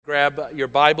Grab your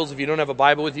Bibles. If you don't have a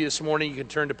Bible with you this morning, you can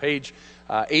turn to page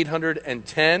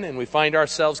 810, and we find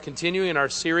ourselves continuing in our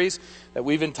series that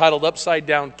we've entitled Upside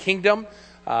Down Kingdom,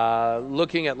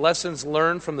 looking at lessons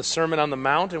learned from the Sermon on the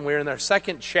Mount, and we're in our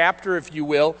second chapter, if you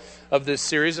will, of this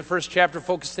series. The first chapter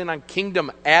focused in on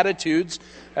kingdom attitudes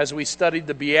as we studied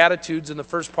the Beatitudes in the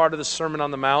first part of the Sermon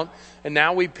on the Mount, and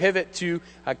now we pivot to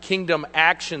kingdom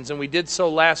actions, and we did so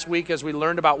last week as we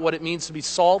learned about what it means to be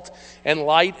salt and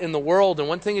light in the world. And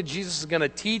one thing that Jesus is going to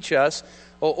teach us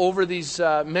over these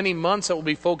many months that we'll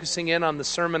be focusing in on the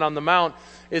Sermon on the Mount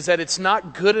is that it's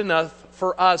not good enough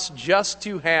for us just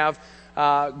to have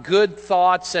good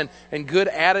thoughts and good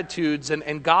attitudes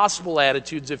and gospel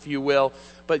attitudes, if you will.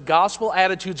 But gospel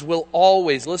attitudes will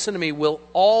always, listen to me, will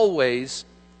always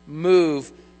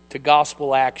move to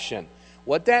gospel action.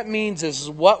 What that means is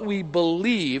what we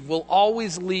believe will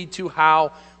always lead to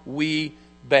how we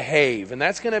behave. And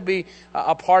that's going to be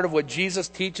a part of what Jesus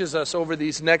teaches us over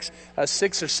these next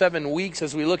 6 or 7 weeks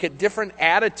as we look at different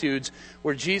attitudes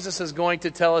where Jesus is going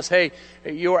to tell us, hey,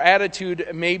 your attitude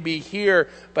may be here,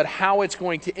 but how it's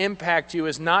going to impact you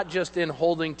is not just in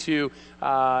holding to,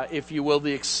 if you will,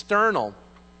 the external,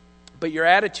 but your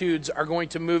attitudes are going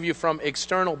to move you from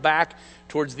external back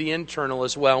towards the internal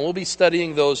as well. And we'll be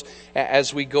studying those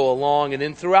as we go along. And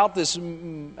then throughout this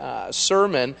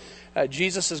sermon,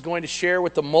 Jesus is going to share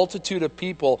with the multitude of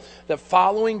people that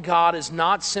following God is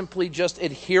not simply just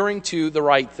adhering to the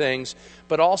right things,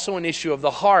 but also an issue of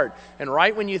the heart. And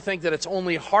right when you think that it's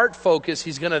only heart focus,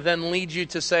 he's going to then lead you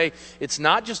to say it's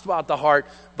not just about the heart,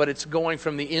 but it's going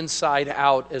from the inside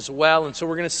out as well. And so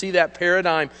we're going to see that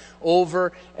paradigm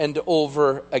over and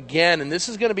over again. And this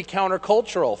is going to be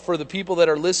countercultural for the people that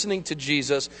are listening to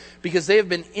Jesus, because they have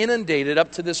been inundated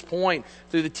up to this point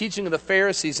through the teaching of the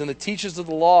Pharisees and the teachers of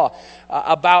the law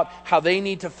about how they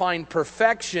need to find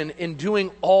perfection in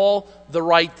doing all the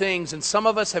right things. And some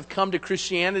of us have come to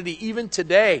Christianity even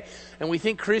today, and we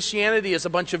think Christianity is a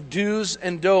bunch of do's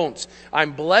and don'ts.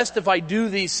 I'm blessed if I do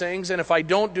these things, and if I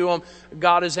don't do them,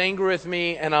 God is angry with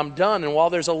me and I'm done. And while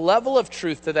there's a level of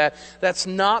truth to that, that's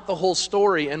not the whole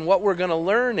story. And what we're going to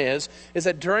learn is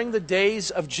that during the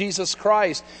days of Jesus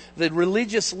Christ, the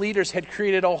religious leaders had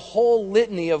created a whole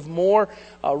litany of more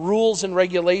rules and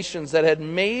regulations that had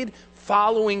made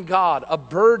following God a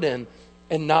burden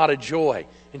and not a joy.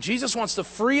 And Jesus wants to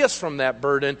free us from that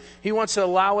burden. He wants to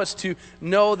allow us to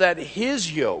know that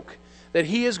His yoke that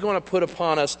He is going to put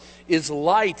upon us is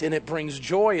light and it brings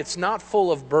joy. It's not full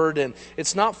of burden.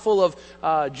 It's not full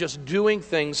of just doing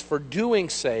things for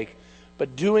doing's sake,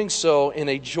 but doing so in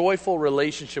a joyful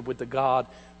relationship with the God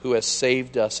who has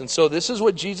saved us. And so this is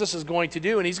what Jesus is going to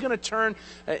do. And He's going to turn,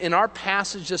 in our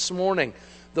passage this morning,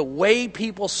 the way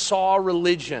people saw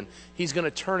religion, He's going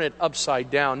to turn it upside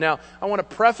down. Now, I want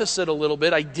to preface it a little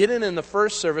bit. I didn't in the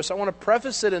first service. I want to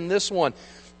preface it in this one.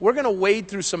 We're going to wade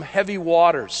through some heavy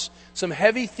waters, some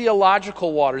heavy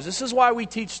theological waters. This is why we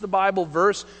teach the Bible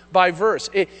verse by verse.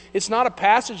 It's not a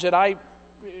passage that I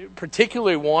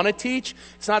particularly want to teach.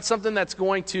 It's not something that's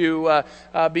going to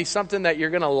be something that you're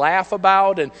going to laugh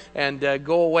about and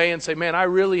go away and say, man, I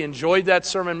really enjoyed that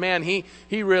sermon. Man, he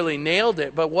really nailed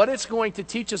it. But what it's going to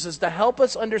teach us is to help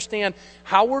us understand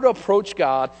how we're to approach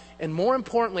God, and more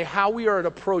importantly, how we are to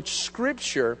approach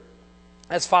Scripture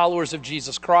as followers of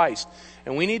Jesus Christ.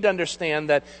 And we need to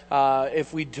understand that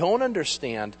if we don't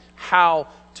understand how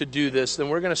to do this, then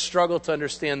we're going to struggle to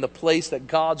understand the place that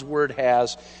God's Word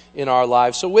has in our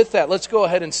lives. So with that, let's go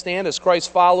ahead and stand as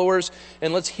Christ followers,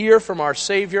 and let's hear from our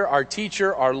Savior, our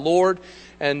teacher, our Lord.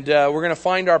 And we're going to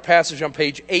find our passage on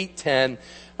page 810,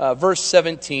 verse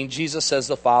 17. Jesus says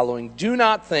the following: "Do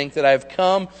not think that I have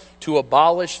come to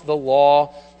abolish the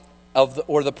law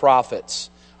or the prophets.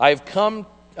 I've come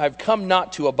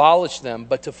not to abolish them,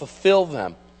 but to fulfill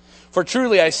them. For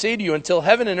truly I say to you, until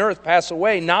heaven and earth pass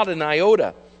away, not an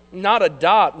iota, not a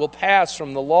dot will pass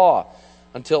from the law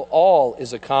until all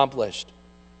is accomplished.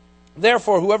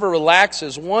 Therefore, whoever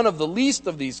relaxes one of the least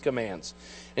of these commands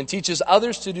and teaches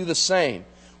others to do the same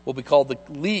will be called the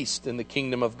least in the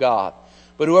kingdom of God.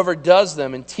 But whoever does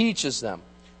them and teaches them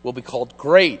will be called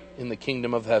great in the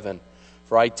kingdom of heaven.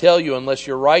 For I tell you, unless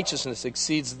your righteousness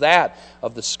exceeds that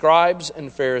of the scribes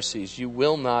and Pharisees, you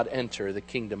will not enter the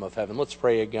kingdom of heaven." Let's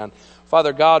pray again.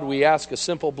 Father God, we ask a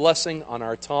simple blessing on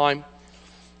our time.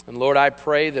 And Lord, I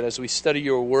pray that as we study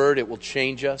your word, it will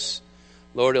change us.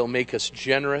 Lord, it will make us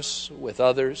generous with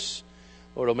others.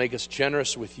 Lord, it will make us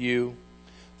generous with you.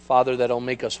 Father, that it will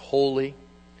make us holy,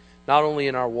 not only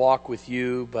in our walk with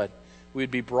you, but we'd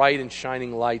be bright and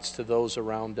shining lights to those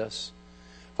around us.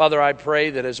 Father, I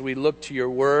pray that as we look to your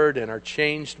word and are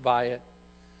changed by it,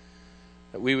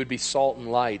 that we would be salt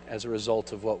and light as a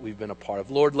result of what we've been a part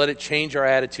of. Lord, let it change our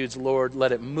attitudes. Lord,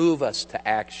 let it move us to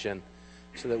action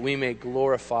so that we may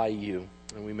glorify you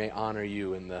and we may honor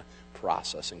you in the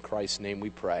process. In Christ's name we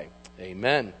pray.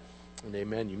 Amen and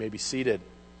amen. You may be seated.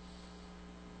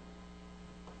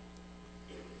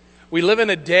 We live in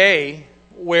a day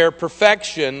where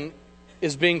perfection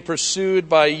is being pursued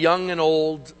by young and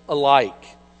old alike.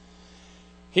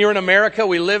 Here in America,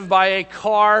 we live by a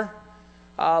car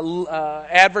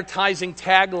advertising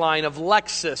tagline of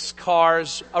Lexus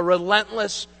cars, a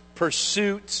relentless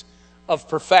pursuit of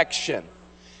perfection.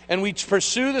 And we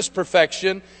pursue this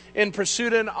perfection in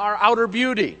pursuit of our outer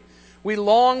beauty. We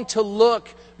long to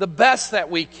look the best that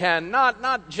we can,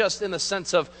 not just in the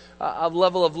sense of a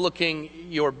level of looking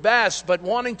your best, but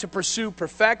wanting to pursue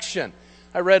perfection.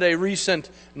 I read a recent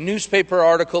newspaper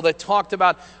article that talked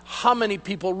about how many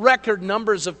people, record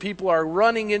numbers of people, are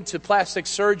running into plastic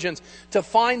surgeons to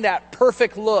find that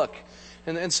perfect look.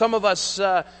 And some of us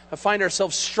find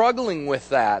ourselves struggling with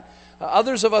that.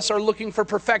 Others of us are looking for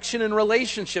perfection in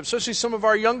relationships, especially some of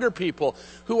our younger people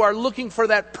who are looking for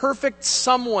that perfect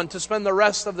someone to spend the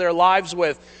rest of their lives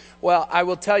with. Well, I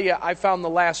will tell you, I found the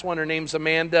last one. Her name's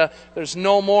Amanda. There's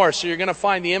no more, so you're going to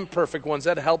find the imperfect ones.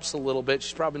 That helps a little bit.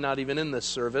 She's probably not even in this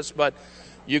service, but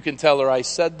you can tell her I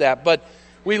said that. But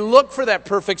we look for that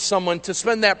perfect someone to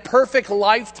spend that perfect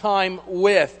lifetime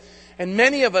with. And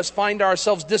many of us find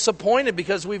ourselves disappointed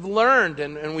because we've learned,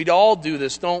 and we'd all do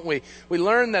this, don't we? We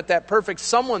learn that perfect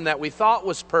someone that we thought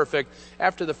was perfect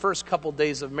after the first couple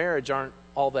days of marriage aren't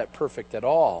all that perfect at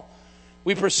all.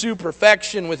 We pursue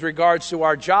perfection with regards to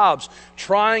our jobs,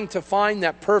 trying to find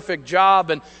that perfect job.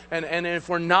 And if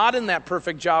we're not in that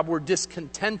perfect job, we're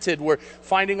discontented. We're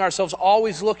finding ourselves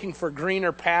always looking for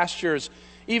greener pastures.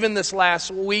 Even this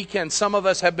last weekend, some of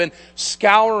us have been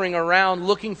scouring around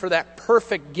looking for that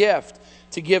perfect gift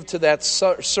to give to that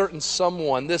certain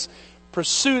someone. This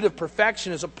pursuit of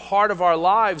perfection is a part of our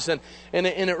lives, and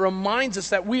it reminds us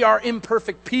that we are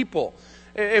imperfect people.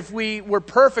 If we were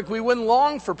perfect, we wouldn't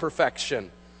long for perfection.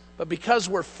 But because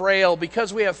we're frail,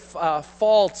 because we have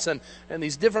faults and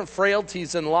these different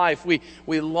frailties in life,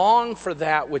 we long for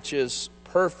that which is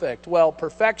perfect. Well,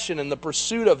 perfection and the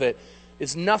pursuit of it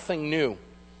is nothing new,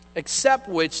 except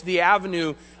which the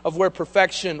avenue of where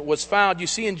perfection was found. You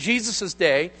see, in Jesus'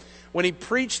 day, when he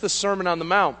preached the Sermon on the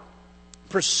Mount,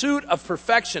 pursuit of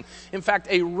perfection, in fact,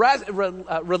 a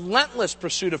relentless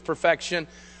pursuit of perfection,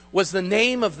 was the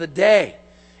name of the day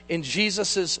in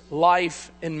Jesus'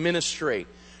 life and ministry.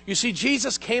 You see,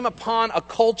 Jesus came upon a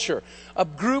culture, a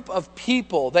group of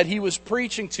people that he was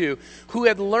preaching to, who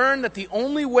had learned that the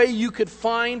only way you could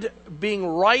find being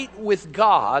right with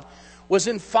God was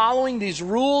in following these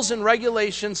rules and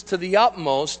regulations to the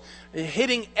utmost,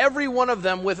 hitting every one of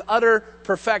them with utter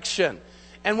perfection.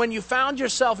 And when you found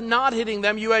yourself not hitting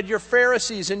them, you had your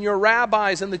Pharisees and your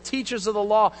rabbis and the teachers of the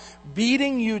law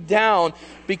beating you down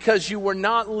because you were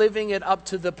not living it up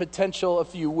to the potential,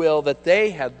 if you will, that they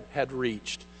had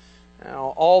reached.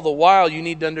 Now, all the while, you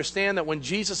need to understand that when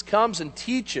Jesus comes and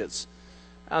teaches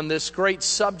on this great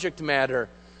subject matter,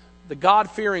 the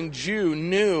God-fearing Jew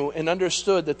knew and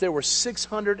understood that there were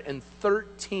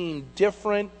 613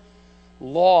 different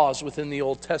laws within the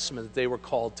Old Testament that they were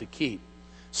called to keep.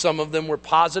 Some of them were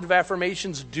positive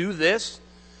affirmations, do this.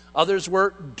 Others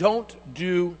were, don't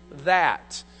do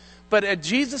that. But at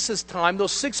Jesus' time,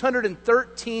 those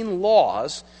 613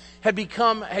 laws had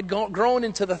grown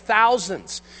into the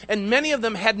thousands. And many of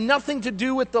them had nothing to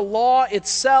do with the law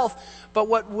itself. But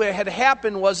what had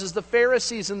happened was the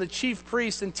Pharisees and the chief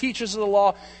priests and teachers of the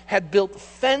law had built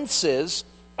fences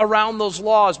around those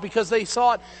laws because they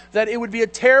thought that it would be a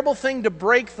terrible thing to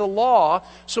break the law.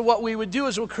 So what we would do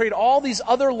is we'll create all these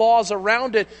other laws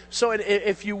around it so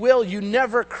if you will, you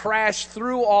never crash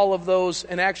through all of those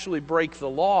and actually break the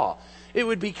law. It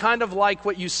would be kind of like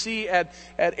what you see at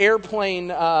airplane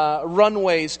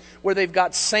runways where they've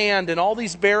got sand and all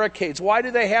these barricades. Why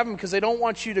do they have them? Because they don't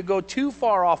want you to go too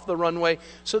far off the runway,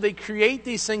 so they create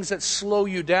these things that slow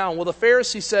you down. Well, the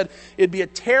Pharisee said it'd be a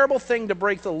terrible thing to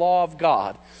break the law of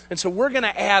God. And so we're going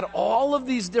to add all of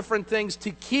these different things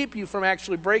to keep you from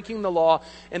actually breaking the law.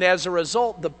 And as a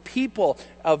result, the people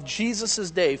of Jesus'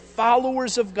 day,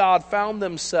 followers of God, found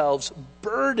themselves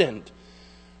burdened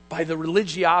by the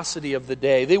religiosity of the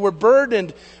day. They were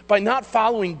burdened by not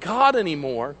following God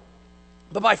anymore,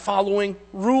 but by following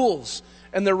rules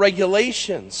and the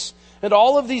regulations. And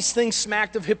all of these things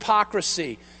smacked of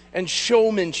hypocrisy and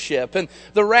showmanship. And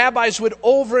the rabbis would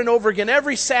over and over again,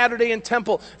 every Saturday in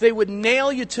temple, they would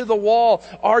nail you to the wall.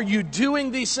 Are you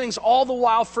doing these things? All the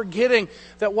while forgetting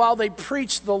that while they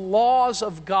preached the laws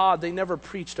of God, they never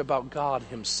preached about God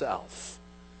himself.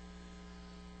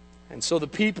 And so the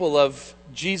people of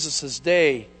Jesus'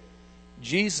 day,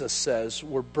 Jesus says,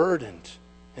 were burdened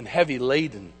and heavy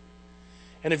laden.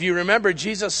 And if you remember,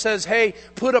 Jesus says, hey,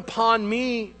 put upon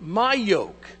me my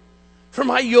yoke, for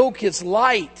my yoke is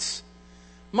light.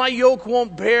 My yoke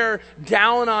won't bear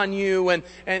down on you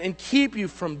and keep you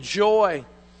from joy.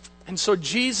 And so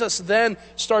Jesus then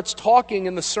starts talking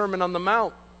in the Sermon on the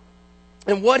Mount.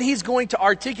 And what he's going to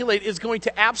articulate is going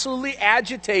to absolutely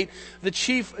agitate the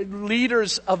chief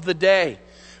leaders of the day.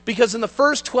 Because in the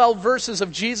first 12 verses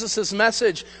of Jesus'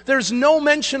 message, there's no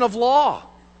mention of law.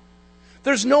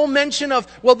 There's no mention of,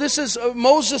 well, this is,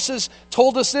 Moses has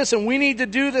told us this, and we need to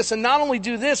do this, and not only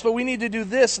do this, but we need to do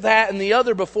this, that, and the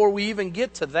other before we even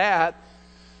get to that.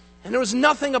 And there was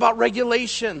nothing about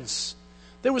regulations.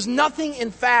 There was nothing,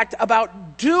 in fact,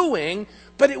 about doing,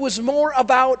 but it was more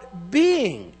about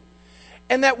being.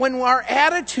 And that when our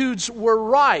attitudes were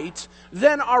right,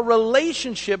 then our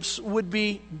relationships would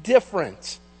be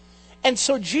different. And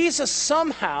so Jesus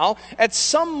somehow, at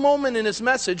some moment in his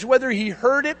message, whether he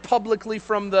heard it publicly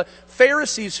from the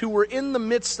Pharisees who were in the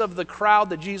midst of the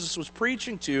crowd that Jesus was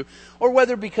preaching to, or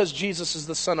whether because Jesus is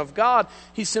the Son of God,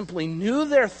 he simply knew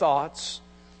their thoughts,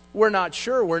 we're not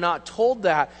sure. We're not told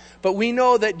that. But we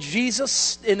know that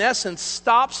Jesus, in essence,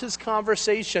 stops his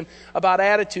conversation about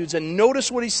attitudes. And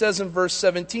notice what he says in verse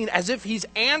 17, as if he's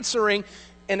answering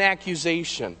an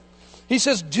accusation. He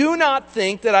says, do not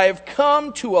think that I have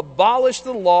come to abolish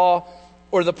the law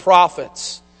or the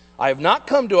prophets. I have not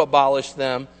come to abolish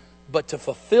them, but to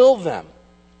fulfill them.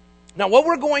 Now, what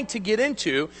we're going to get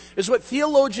into is what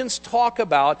theologians talk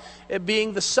about it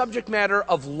being the subject matter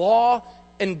of law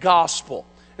and gospel.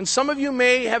 And some of you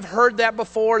may have heard that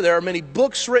before. There are many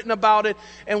books written about it.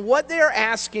 And what they're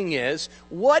asking is,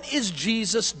 what is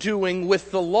Jesus doing with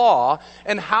the law?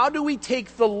 And how do we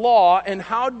take the law and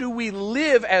how do we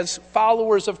live as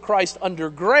followers of Christ under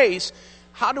grace?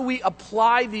 How do we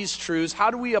apply these truths?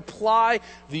 How do we apply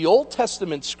the Old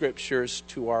Testament scriptures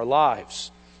to our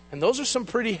lives? And those are some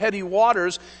pretty heady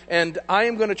waters, and I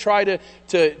am going to try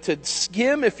to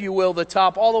skim, if you will, the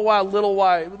top, all the while,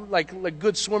 like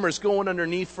good swimmers, going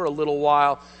underneath for a little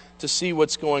while to see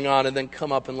what's going on, and then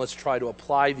come up and let's try to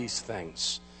apply these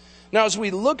things. Now, as we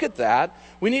look at that,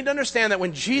 we need to understand that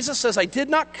when Jesus says, I did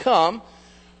not come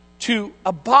to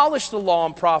abolish the law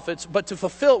and prophets, but to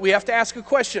fulfill it, we have to ask a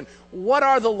question. What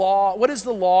are the law? What is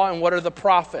the law and what are the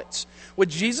prophets? What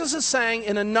Jesus is saying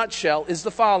in a nutshell is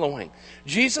the following.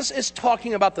 Jesus is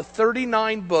talking about the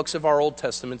 39 books of our Old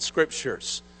Testament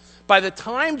scriptures. By the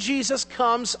time Jesus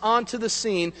comes onto the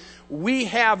scene, we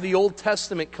have the Old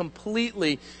Testament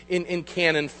completely in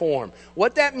canon form.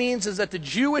 What that means is that the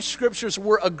Jewish scriptures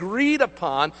were agreed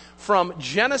upon from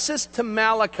Genesis to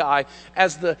Malachi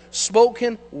as the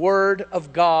spoken word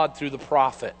of God through the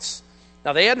prophets.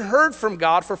 Now, they hadn't heard from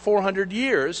God for 400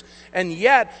 years, and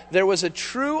yet there was a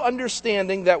true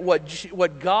understanding that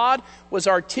what God was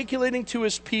articulating to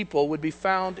his people would be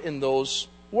found in those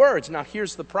words. Now,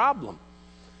 here's the problem.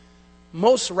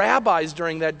 Most rabbis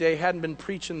during that day hadn't been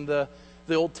preaching the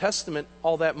Old Testament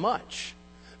all that much.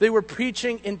 They were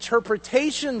preaching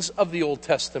interpretations of the Old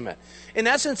Testament. In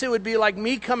essence, it would be like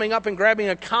me coming up and grabbing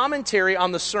a commentary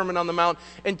on the Sermon on the Mount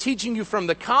and teaching you from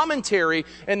the commentary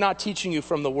and not teaching you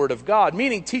from the Word of God.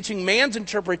 Meaning teaching man's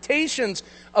interpretations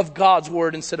of God's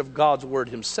Word instead of God's Word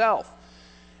himself.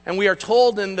 And we are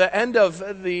told in the end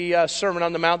of the Sermon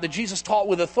on the Mount that Jesus taught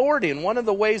with authority. And one of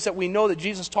the ways that we know that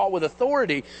Jesus taught with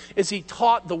authority is he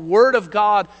taught the Word of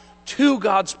God to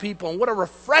God's people. And what a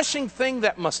refreshing thing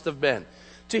that must have been,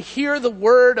 to hear the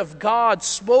Word of God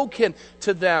spoken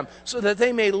to them so that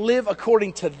they may live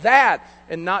according to that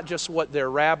and not just what their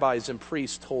rabbis and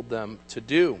priests told them to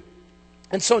do.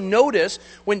 And so notice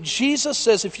when Jesus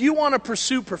says, if you want to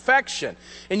pursue perfection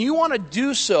and you want to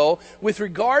do so with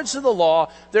regards to the law,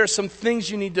 there are some things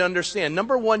you need to understand.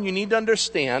 Number one, you need to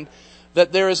understand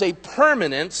that there is a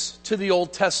permanence to the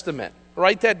Old Testament.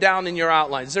 Write that down in your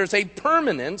outlines. There's a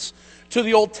permanence to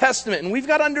the Old Testament. And we've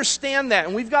got to understand that.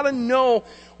 And we've got to know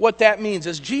what that means.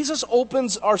 As Jesus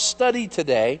opens our study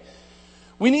today,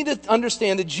 we need to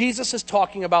understand that Jesus is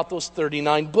talking about those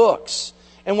 39 books.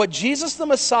 And what Jesus the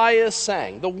Messiah is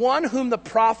saying, the one whom the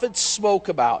prophets spoke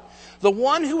about, the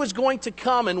one who is going to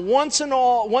come and once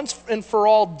and for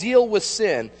all deal with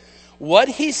sin, what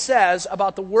he says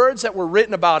about the words that were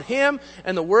written about him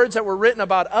and the words that were written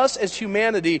about us as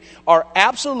humanity are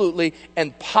absolutely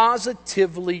and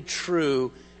positively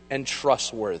true and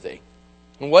trustworthy.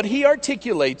 And what he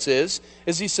articulates is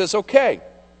he says, okay,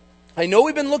 I know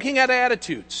we've been looking at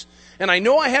attitudes. and I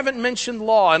know I haven't mentioned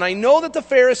law, and I know that the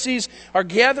Pharisees are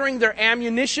gathering their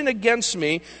ammunition against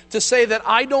me to say that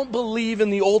I don't believe in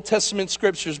the Old Testament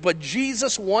scriptures, but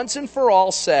Jesus once and for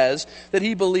all says that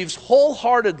he believes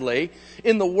wholeheartedly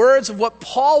in the words of what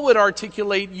Paul would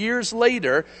articulate years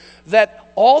later,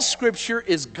 that all Scripture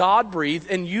is God-breathed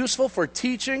and useful for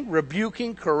teaching,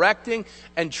 rebuking, correcting,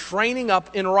 and training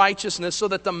up in righteousness so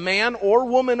that the man or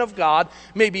woman of God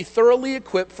may be thoroughly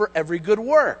equipped for every good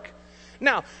work.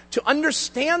 Now, to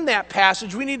understand that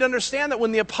passage, we need to understand that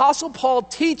when the Apostle Paul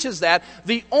teaches that,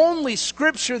 the only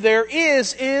Scripture there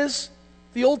is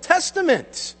the Old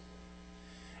Testament.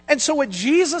 And so what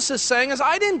Jesus is saying is,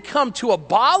 I didn't come to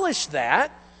abolish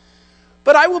that,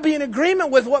 but I will be in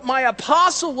agreement with what my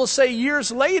apostle will say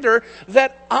years later,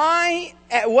 that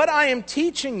what I am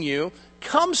teaching you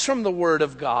comes from the Word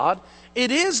of God.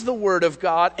 It is the Word of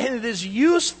God, and it is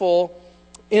useful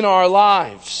in our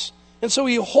lives. And so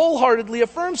he wholeheartedly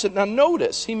affirms it. Now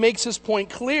notice, he makes his point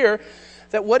clear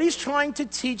that what he's trying to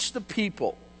teach the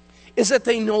people is that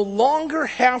they no longer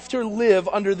have to live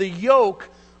under the yoke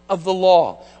of the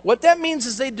law. What that means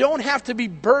is they don't have to be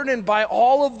burdened by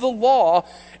all of the law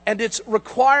and its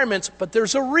requirements, but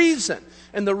there's a reason.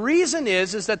 And the reason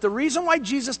is that the reason why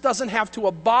Jesus doesn't have to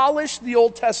abolish the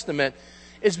Old Testament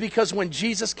is because when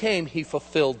Jesus came, he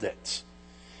fulfilled it.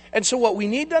 And so what we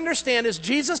need to understand is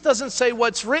Jesus doesn't say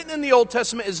what's written in the Old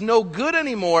Testament is no good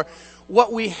anymore.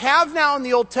 What we have now in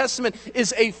the Old Testament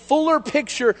is a fuller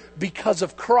picture because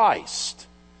of Christ.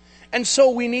 And so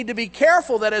we need to be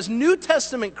careful that as New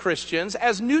Testament Christians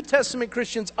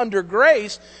under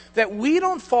grace, that we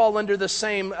don't fall under the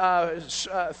same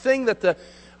thing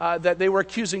that they were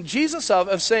accusing Jesus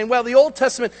of saying, well, the Old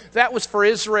Testament, that was for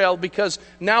Israel because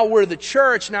now we're the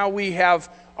church, now we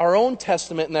have our own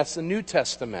testament, and that's the New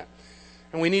Testament.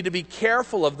 And we need to be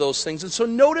careful of those things. And so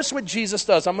notice what Jesus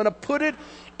does. I'm going to put it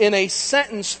in a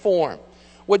sentence form.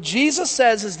 What Jesus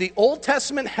says is the Old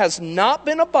Testament has not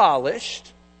been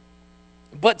abolished,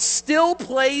 but still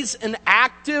plays an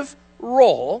active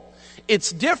role.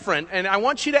 It's different, and I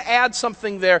want you to add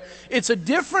something there. It's a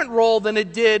different role than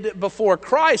it did before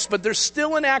Christ, but there's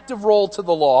still an active role to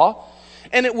the law,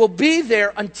 and it will be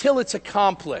there until it's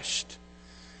accomplished.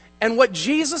 And what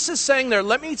Jesus is saying there,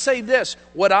 let me say this.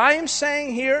 What I am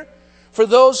saying here, for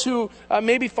those who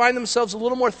maybe find themselves a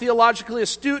little more theologically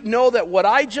astute, know that what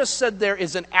I just said there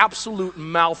is an absolute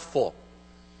mouthful.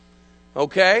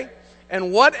 Okay?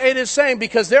 And what it is saying,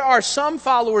 because there are some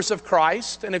followers of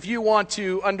Christ, and if you want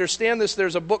to understand this,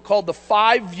 there's a book called The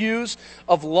 5 Views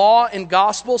of Law and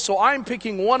Gospel. So I'm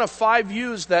picking one of 5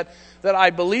 views that I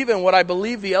believe in, what I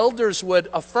believe the elders would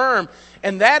affirm,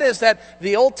 and that is that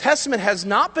the Old Testament has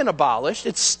not been abolished.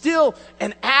 It's still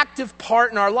an active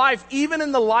part in our life, even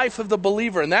in the life of the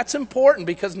believer. And that's important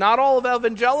because not all of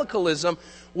evangelicalism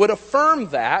would affirm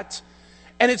that,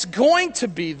 and it's going to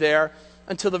be there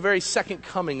until the very second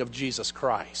coming of Jesus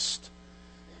Christ.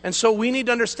 And so we need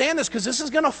to understand this because this is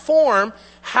going to form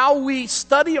how we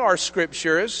study our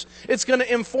scriptures. It's going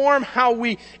to inform how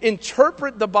we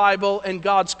interpret the Bible and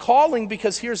God's calling,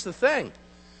 because here's the thing.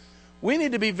 We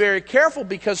need to be very careful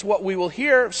because what we will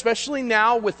hear, especially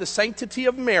now with the sanctity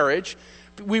of marriage,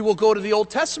 we will go to the Old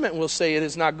Testament and we'll say it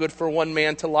is not good for one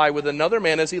man to lie with another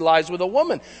man as he lies with a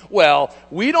woman. Well,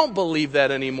 we don't believe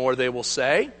that anymore, they will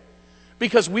say,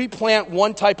 because we plant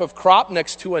one type of crop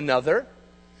next to another.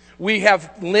 We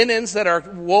have linens that are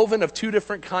woven of 2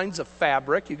 different kinds of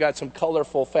fabric. You got some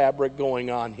colorful fabric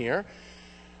going on here.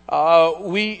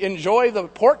 We enjoy the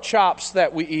pork chops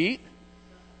that we eat.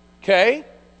 Okay?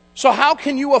 So how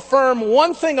can you affirm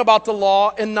one thing about the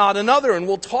law and not another? And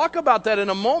we'll talk about that in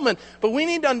a moment. But we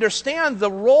need to understand the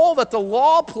role that the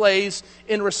law plays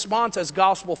in response as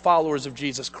gospel followers of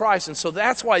Jesus Christ. And so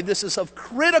that's why this is of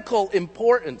critical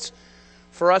importance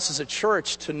for us as a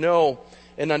church to know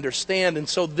and understand. And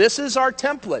so this is our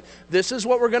template. This is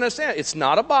what we're going to say. It's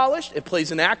not abolished. It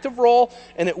plays an active role,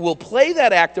 and it will play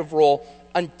that active role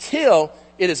until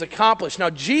it is accomplished. Now,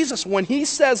 Jesus, when he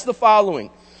says the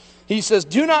following, he says,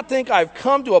 "Do not think I've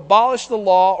come to abolish the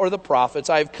law or the prophets.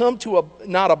 I have come to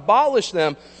not abolish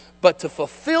them, but to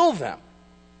fulfill them."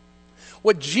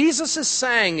 What Jesus is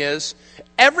saying is,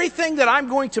 everything that I'm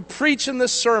going to preach in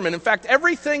this sermon, in fact,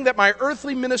 everything that my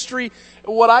earthly ministry,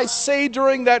 what I say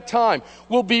during that time,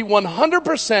 will be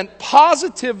 100%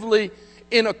 positively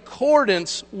in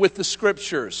accordance with the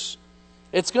Scriptures.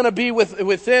 It's going to be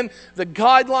within the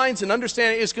guidelines and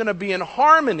understanding. It's going to be in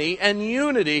harmony and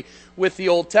unity with the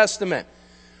Old Testament.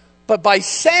 But by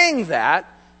saying that,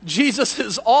 Jesus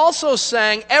is also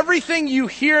saying everything you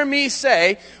hear me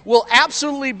say will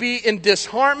absolutely be in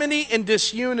disharmony and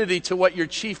disunity to what your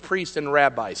chief priest and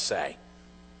rabbis say.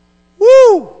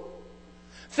 Woo!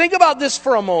 Think about this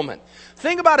for a moment.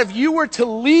 Think about if you were to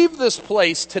leave this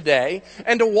place today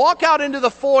and to walk out into the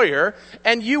foyer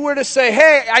and you were to say,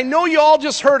 hey, I know you all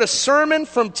just heard a sermon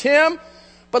from Tim,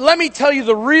 but let me tell you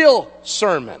the real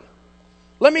sermon.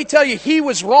 Let me tell you he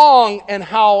was wrong and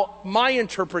how my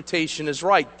interpretation is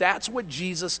right. That's what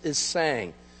Jesus is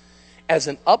saying. As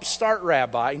an upstart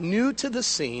rabbi, new to the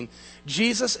scene,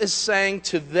 Jesus is saying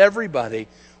to everybody,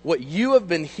 what you have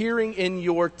been hearing in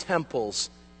your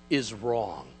temples is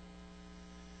wrong.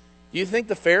 Do you think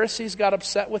the Pharisees got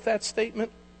upset with that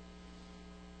statement?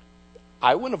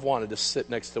 I wouldn't have wanted to sit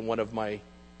next to one of my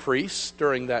priests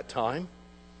during that time,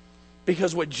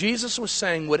 because what Jesus was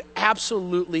saying would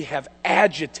absolutely have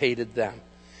agitated them.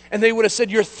 And they would have said,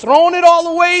 you're throwing it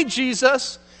all away,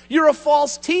 Jesus. You're a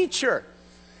false teacher.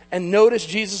 And notice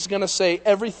Jesus is going to say,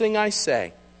 everything I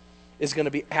say is going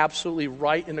to be absolutely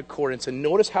right in accordance. And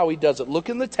notice how he does it. Look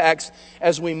in the text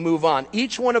as we move on.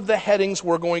 Each one of the headings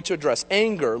we're going to address: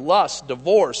 anger, lust,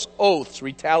 divorce, oaths,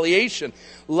 retaliation,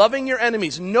 loving your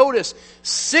enemies. Notice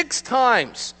 6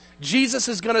 times Jesus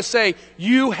is going to say,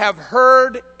 you have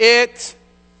heard it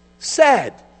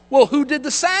said. Well, who did the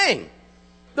saying?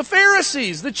 The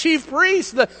Pharisees, the chief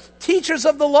priests, the teachers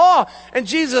of the law. And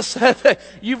Jesus said,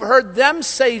 you've heard them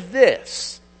say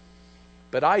this,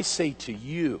 but I say to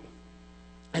you.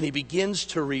 And he begins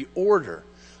to reorder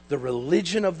the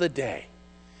religion of the day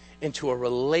into a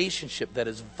relationship that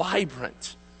is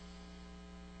vibrant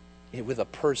with a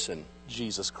person,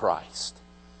 Jesus Christ.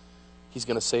 He's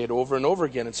going to say it over and over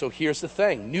again. And so here's the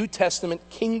thing. New Testament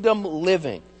kingdom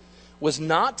living was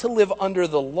not to live under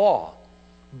the law,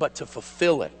 but to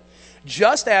fulfill it.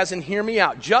 Just as, and hear me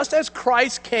out, just as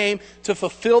Christ came to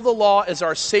fulfill the law as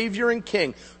our Savior and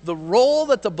King, the role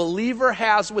that the believer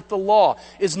has with the law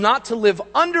is not to live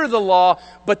under the law,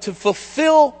 but to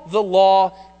fulfill the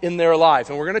law in their life.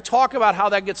 And we're going to talk about how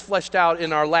that gets fleshed out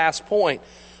in our last point.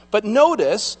 But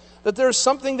notice that there's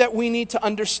something that we need to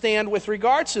understand with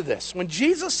regards to this. When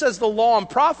Jesus says the law and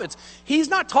prophets, he's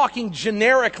not talking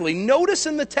generically. Notice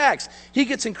in the text, he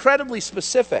gets incredibly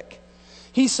specific.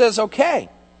 He says, okay,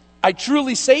 I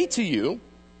truly say to you,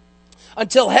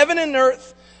 until heaven and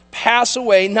earth pass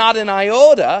away, not an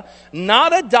iota,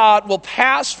 not a dot will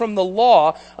pass from the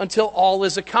law until all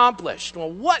is accomplished. Well,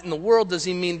 what in the world does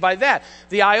he mean by that?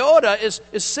 The iota is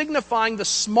signifying the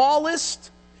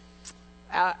smallest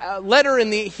letter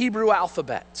in the Hebrew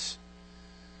alphabet.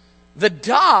 The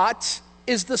dot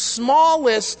is the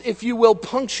smallest, if you will,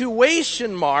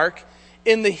 punctuation mark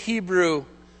in the Hebrew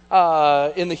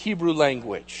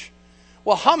language.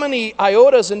 Well, how many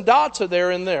iotas and dots are there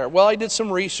in there? Well, I did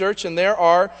some research, and there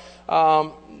are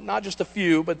not just a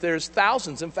few, but there's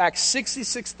thousands. In fact,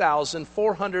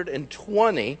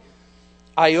 66,420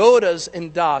 iotas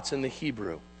and dots in the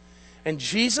Hebrew. And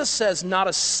Jesus says not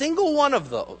a single one of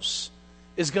those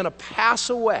is going to pass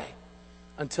away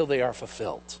until they are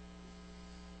fulfilled.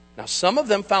 Now, some of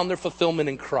them found their fulfillment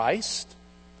in Christ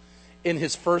in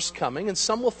his first coming, and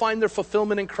some will find their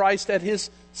fulfillment in Christ at his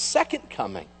second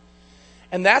coming.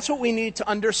 And that's what we need to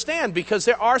understand, because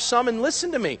there are some, and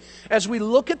listen to me, as we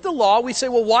look at the law, we say,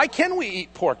 well, why can we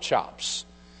eat pork chops?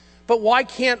 But why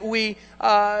can't we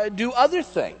do other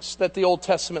things that the Old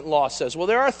Testament law says? Well,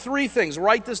 there are 3 things.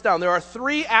 Write this down. There are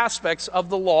 3 aspects of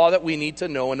the law that we need to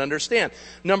know and understand.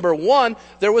 Number 1,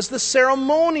 there was the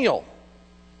ceremonial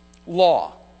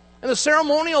law. And the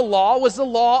ceremonial law was the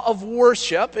law of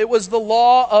worship. It was the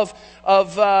law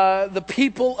of the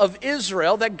people of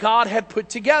Israel that God had put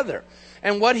together.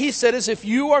 And what he said is, if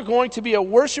you are going to be a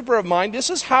worshiper of mine,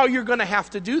 this is how you're going to have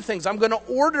to do things. I'm going to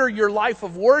order your life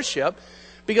of worship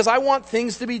because I want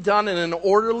things to be done in an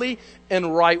orderly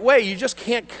and right way. You just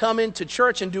can't come into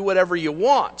church and do whatever you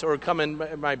want, or come in,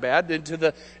 into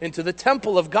the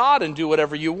temple of God and do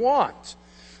whatever you want.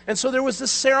 And so there was the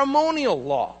ceremonial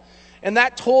law. And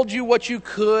that told you what you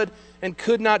could and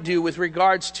could not do with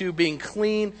regards to being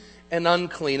clean and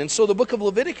unclean. And so the book of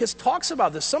Leviticus talks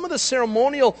about this. Some of the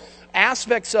ceremonial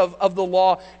aspects of the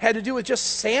law had to do with just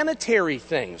sanitary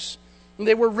things. And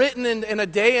they were written in a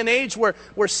day and age where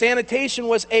sanitation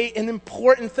was an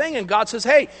important thing. And God says,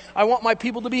 hey, I want my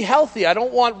people to be healthy. I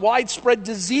don't want widespread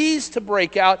disease to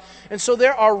break out. And so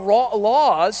there are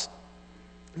laws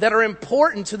that are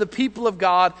important to the people of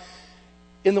God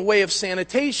in the way of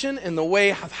sanitation, in the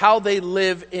way of how they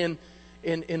live in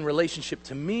relationship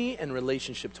to me and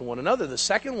relationship to one another. The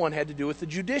second one had to do with the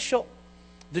judicial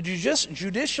the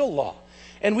judicial law.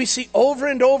 And we see over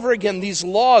and over again these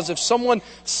laws. If someone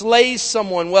slays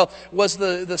someone, well, was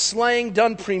the slaying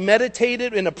done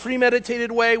premeditated, in a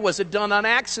premeditated way? Was it done on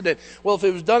accident? Well, if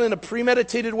it was done in a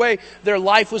premeditated way, their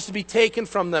life was to be taken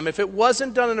from them. If it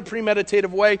wasn't done in a premeditative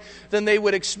way, then they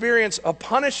would experience a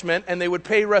punishment and they would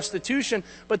pay restitution,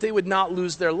 but they would not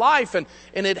lose their life. And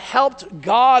it helped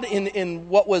God in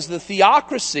what was the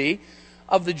theocracy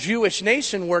of the Jewish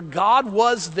nation, where God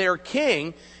was their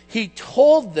king. He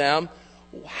told them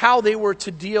how they were to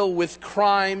deal with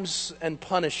crimes and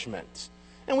punishment.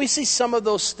 And we see some of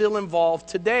those still involved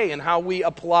today, and how we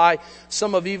apply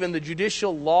some of even the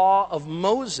judicial law of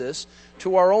Moses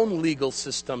to our own legal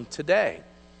system today.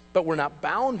 But we're not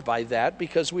bound by that,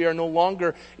 because we are no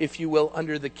longer, if you will,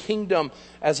 under the kingdom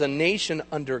as a nation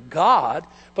under God,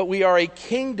 but we are a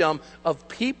kingdom of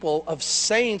people, of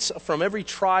saints from every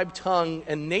tribe, tongue,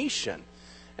 and nation.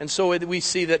 And so we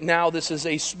see that now this is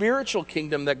a spiritual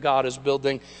kingdom that God is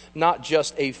building, not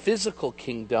just a physical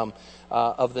kingdom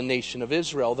of the nation of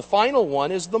Israel. The final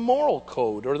one is the moral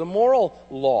code, or the moral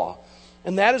law.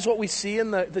 And that is what we see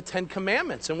in the Ten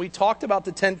Commandments. And we talked about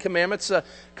the Ten Commandments a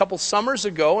couple summers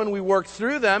ago, and we worked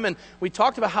through them, and we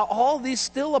talked about how all these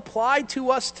still apply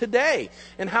to us today,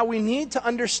 and how we need to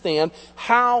understand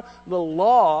how the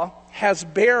law has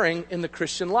bearing in the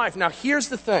Christian life. Now, here's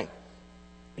the thing.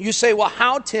 You say, well,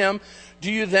 how, Tim, do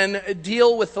you then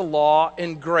deal with the law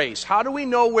in grace? How do we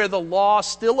know where the law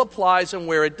still applies and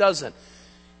where it doesn't?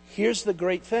 Here's the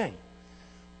great thing.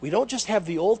 We don't just have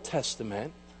the Old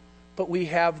Testament, but we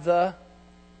have the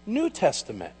New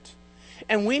Testament.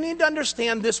 And we need to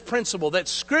understand this principle, that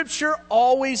Scripture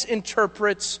always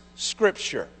interprets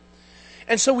Scripture.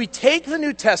 And so we take the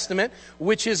New Testament,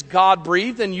 which is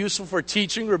God-breathed and useful for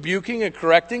teaching, rebuking, and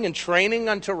correcting, and training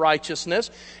unto righteousness.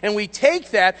 And we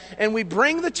take that and we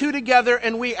bring the two together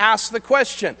and we ask the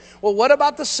question, well, what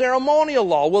about the ceremonial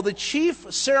law? Well, the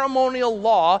chief ceremonial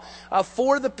law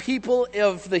for the people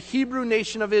of the Hebrew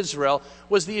nation of Israel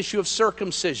was the issue of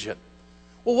circumcision.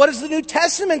 Well, what does the New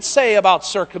Testament say about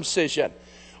circumcision?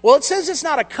 Well, it says it's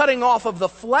not a cutting off of the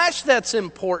flesh that's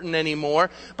important anymore,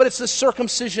 but it's the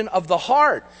circumcision of the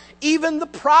heart. Even the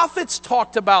prophets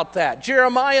talked about that.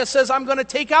 Jeremiah says, I'm going to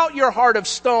take out your heart of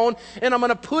stone and I'm going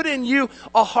to put in you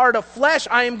a heart of flesh.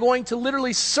 I am going to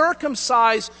literally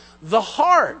circumcise the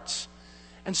heart.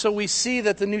 And so we see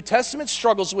that the New Testament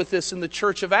struggles with this in the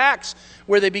church of Acts,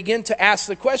 where they begin to ask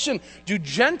the question, do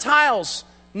Gentiles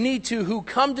who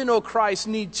come to know Christ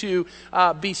need to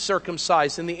be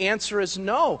circumcised? And the answer is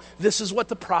no. This is what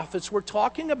the prophets were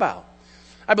talking about.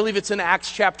 I believe it's in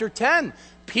Acts chapter 10.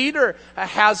 Peter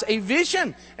has a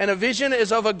vision, and a vision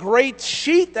is of a great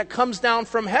sheet that comes down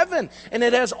from heaven, and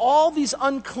it has all these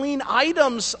unclean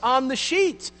items on the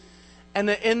sheet. And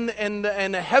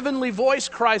a heavenly voice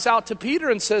cries out to Peter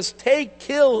and says, take,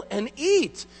 kill, and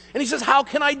eat. And he says, how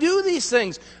can I do these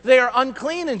things? They are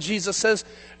unclean. And Jesus says,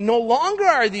 no longer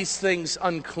are these things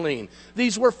unclean.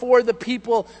 These were for the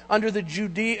people under the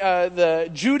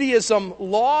Judaism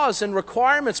laws and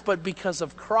requirements, but because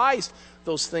of Christ,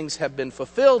 those things have been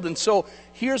fulfilled. And so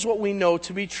here's what we know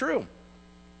to be true.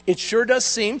 It sure does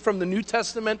seem from the New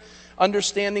Testament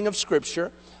understanding of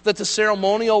Scripture that the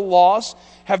ceremonial laws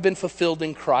have been fulfilled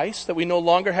in Christ, that we no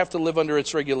longer have to live under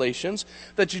its regulations,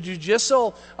 that the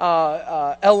judicial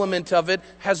element of it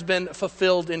has been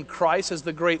fulfilled in Christ as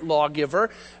the great lawgiver.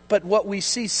 But what we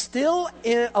see still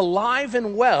alive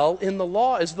and well in the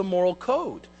law is the moral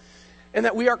code. And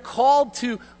that we are called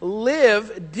to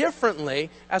live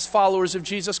differently as followers of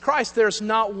Jesus Christ. There's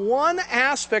not one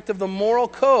aspect of the moral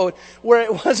code where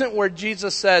it wasn't where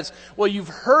Jesus says, well, you've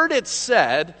heard it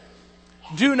said,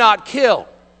 do not kill.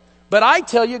 But I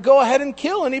tell you, go ahead and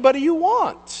kill anybody you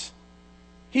want.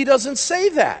 He doesn't say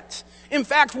that. In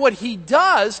fact, what he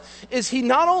does is he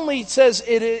not only says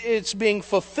it's being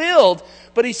fulfilled,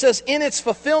 but he says in its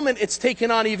fulfillment, it's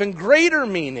taken on even greater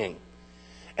meaning.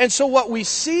 And so what we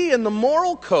see in the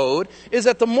moral code is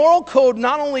that the moral code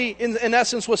not only in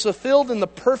essence was fulfilled in the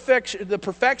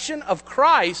perfection of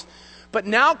Christ, but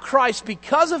now Christ,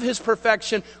 because of his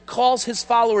perfection, calls his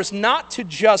followers not to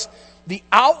just the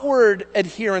outward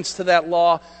adherence to that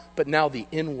law, but now the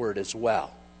inward as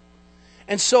well.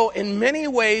 And so in many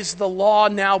ways, the law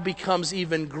now becomes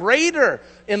even greater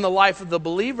in the life of the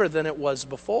believer than it was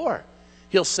before.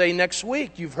 He'll say next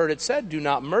week, you've heard it said, do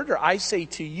not murder. I say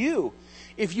to you,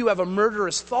 if you have a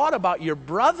murderous thought about your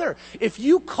brother, if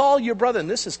you call your brother, and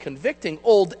this is convicting,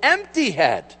 old empty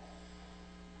head,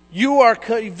 you are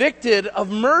convicted of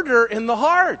murder in the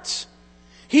heart.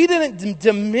 He didn't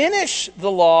diminish the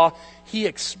law, he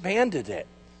expanded it.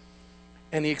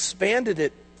 And he expanded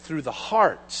it through the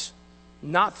heart.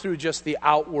 not through just the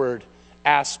outward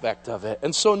aspect of it.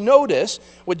 And so notice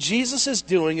what Jesus is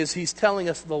doing is he's telling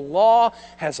us the law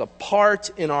has a part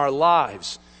in our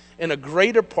lives, and a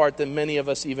greater part than many of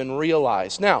us even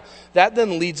realize. Now, that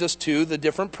then leads us to the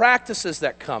different practices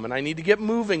that come, and I need to get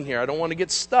moving here. I don't want to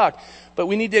get stuck, but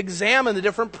we need to examine the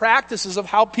different practices of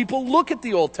how people look at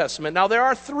the Old Testament. Now, there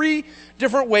are 3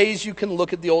 different ways you can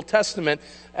look at the Old Testament,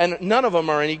 and none of them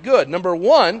are any good. Number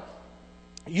 1,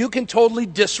 you can totally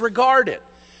disregard it.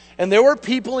 And there were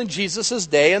people in Jesus'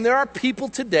 day, and there are people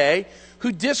today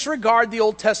who disregard the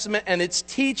Old Testament and its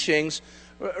teachings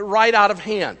right out of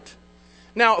hand.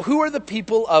 Now, who are the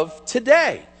people of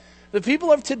today? The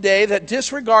people of today that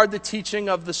disregard the teaching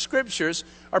of the Scriptures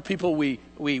are people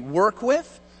we work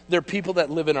with. They're people that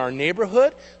live in our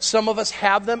neighborhood. Some of us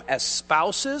have them as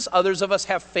spouses. Others of us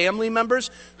have family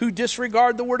members who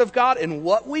disregard the Word of God. And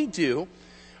what we do,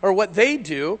 or what they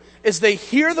do, is they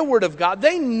hear the Word of God.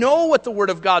 They know what the Word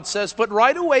of God says, but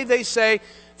right away they say,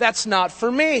 that's not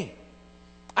for me.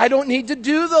 I don't need to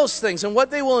do those things. And what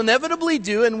they will inevitably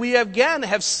do, and we again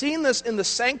have seen this in the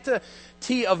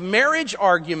sanctity of marriage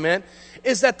argument,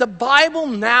 is that the Bible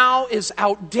now is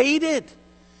outdated.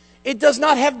 It does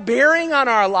not have bearing on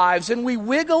our lives, and we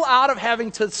wiggle out of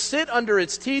having to sit under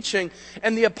its teaching.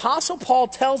 And the Apostle Paul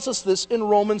tells us this in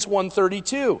Romans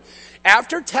 1:32.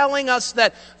 After telling us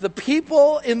that the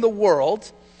people in the world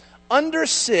under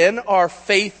sin are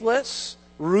faithless,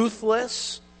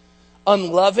 ruthless,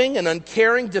 unloving and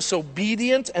uncaring,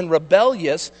 disobedient and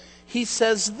rebellious, he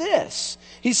says this.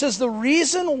 He says the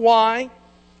reason why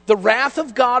the wrath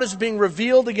of God is being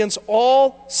revealed against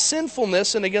all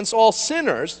sinfulness and against all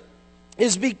sinners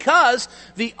is because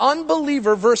the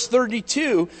unbeliever, verse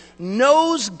 32,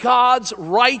 knows God's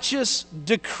righteous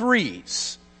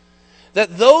decrees,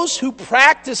 that those who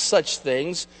practice such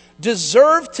things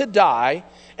deserve to die,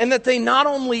 and that they not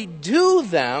only do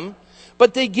them,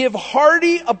 but they give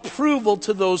hearty approval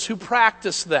to those who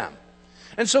practice them.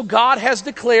 And so God has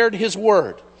declared His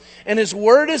Word. And His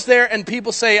Word is there, and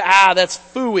people say, that's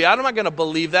phooey. I'm not going to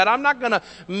believe that. I'm not going to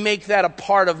make that a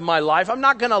part of my life. I'm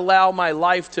not going to allow my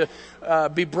life to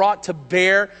be brought to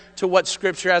bear to what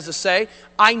Scripture has to say.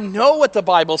 I know what the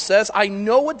Bible says. I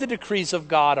know what the decrees of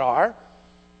God are,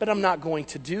 but I'm not going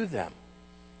to do them.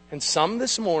 And some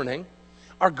this morning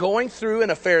are going through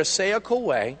in a Pharisaical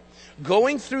way,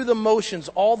 going through the motions,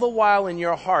 all the while in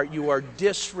your heart you are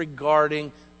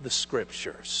disregarding the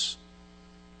Scriptures.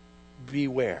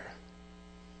 Beware.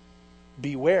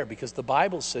 Beware, because the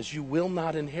Bible says you will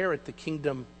not inherit the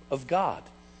kingdom of God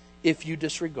if you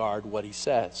disregard what He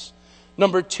says.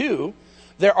 Number 2,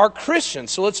 there are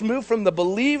Christians. So let's move from the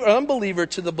unbeliever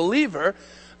to the believer.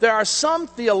 There are some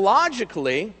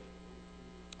theologically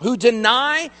who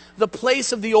deny the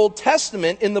place of the Old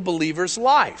Testament in the believer's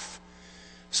life.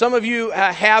 Some of you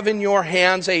have in your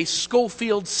hands a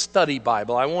Scofield Study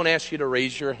Bible. I won't ask you to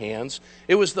raise your hands.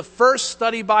 It was the first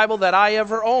study Bible that I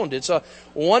ever owned. It's a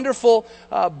wonderful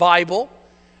Bible.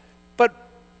 But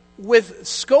with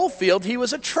Scofield, he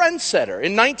was a trendsetter.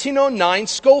 In 1909,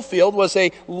 Scofield was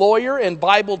a lawyer and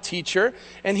Bible teacher,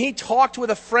 and he talked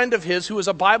with a friend of his who was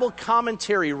a Bible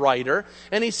commentary writer,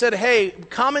 and he said, hey,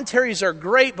 commentaries are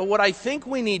great, but what I think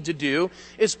we need to do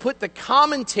is put the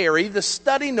commentary, the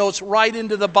study notes, right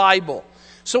into the Bible.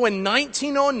 So in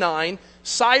 1909,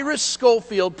 Cyrus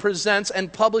Scofield presents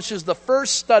and publishes the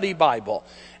first study Bible.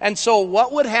 And so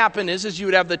what would happen is you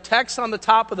would have the text on the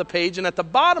top of the page, and at the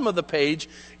bottom of the page,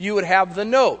 you would have the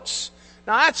notes.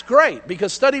 Now that's great,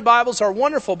 because study Bibles are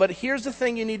wonderful, but here's the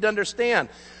thing you need to understand.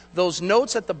 Those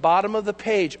notes at the bottom of the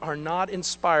page are not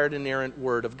inspired, inerrant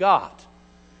Word of God.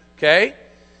 Okay?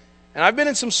 And I've been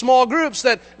in some small groups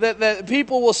that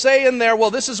people will say in there,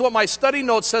 well, this is what my study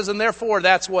note says, and therefore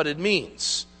that's what it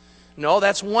means. No,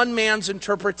 that's one man's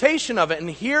interpretation of it. And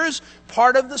here's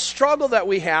part of the struggle that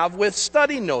we have with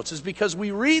study notes, is because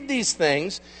we read these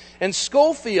things, and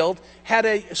Scofield had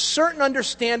a certain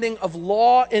understanding of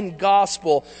law and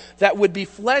gospel that would be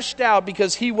fleshed out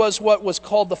because he was what was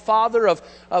called the father of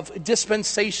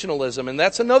dispensationalism. And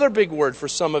that's another big word for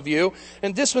some of you.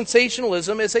 And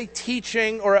dispensationalism is a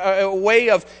teaching or a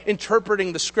way of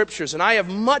interpreting the Scriptures. And I have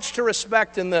much to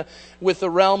respect with the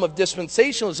realm of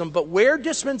dispensationalism. But where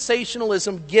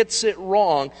dispensationalism gets it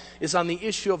wrong is on the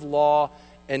issue of law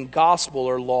and gospel,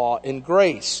 or law and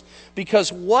grace.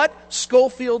 Because what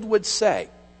Scofield would say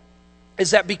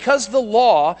is that because the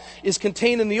law is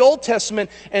contained in the Old Testament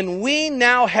and we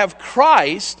now have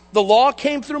Christ, the law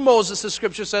came through Moses, the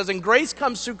Scripture says, and grace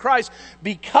comes through Christ.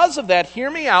 Because of that, hear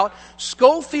me out,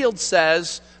 Scofield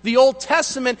says the Old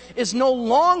Testament is no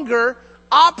longer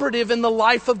operative in the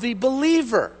life of the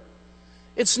believer.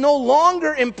 It's no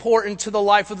longer important to the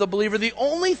life of the believer. The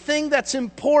only thing that's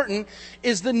important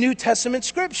is the New Testament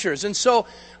scriptures. And so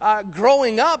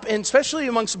growing up, and especially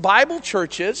amongst Bible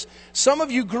churches, some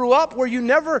of you grew up where you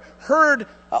never heard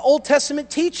Old Testament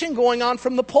teaching going on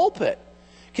from the pulpit.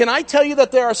 Can I tell you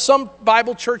that there are some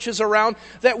Bible churches around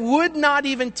that would not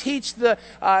even teach the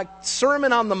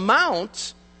Sermon on the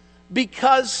Mount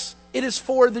because it is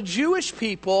for the Jewish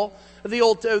people.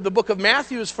 The book of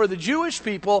Matthew is for the Jewish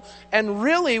people, and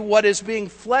really what is being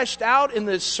fleshed out in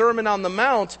the Sermon on the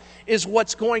Mount is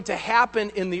what's going to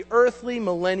happen in the earthly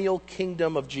millennial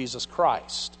kingdom of Jesus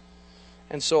Christ.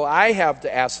 And so I have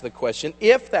to ask the question,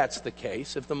 if that's the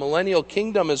case, if the millennial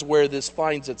kingdom is where this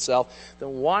finds itself,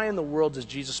 then why in the world does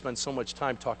Jesus spend so much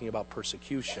time talking about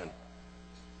persecution?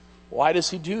 Why does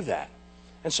he do that?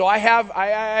 And so I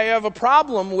have a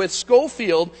problem with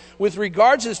Scofield with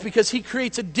regards to this because he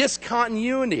creates a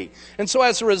discontinuity. And so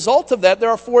as a result of that,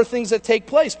 there are four things that take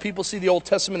place. People see the Old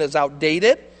Testament as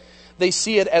outdated. They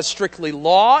see it as strictly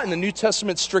law, and the New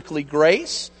Testament strictly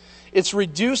grace. It's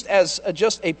reduced as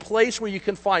just a place where you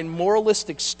can find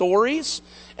moralistic stories.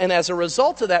 And as a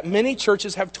result of that, many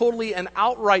churches have totally and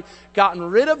outright gotten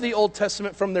rid of the Old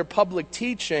Testament from their public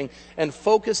teaching and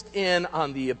focused in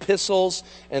on the epistles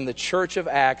and the church of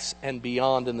Acts and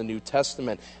beyond in the New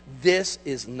Testament. This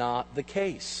is not the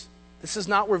case. This is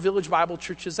not where Village Bible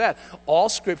Church is at. All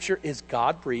Scripture is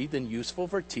God-breathed and useful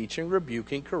for teaching,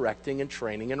 rebuking, correcting, and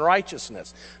training in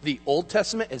righteousness. The Old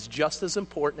Testament is just as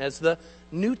important as the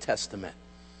New Testament.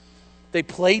 They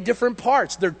play different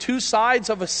parts. They're two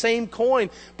sides of a same coin,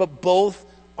 but both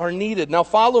are needed. Now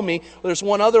follow me. There's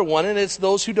one other one, and it's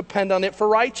those who depend on it for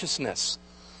righteousness.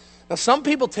 Now some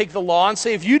people take the law and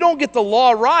say, if you don't get the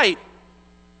law right,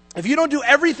 if you don't do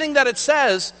everything that it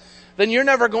says, then you're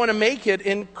never going to make it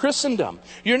in Christendom.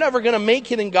 You're never going to make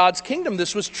it in God's kingdom.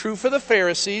 This was true for the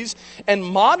Pharisees, and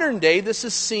modern day, this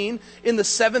is seen in the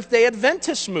Seventh-day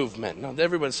Adventist movement. Now,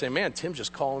 everyone's saying, man, Tim's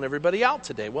just calling everybody out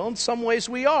today. Well, in some ways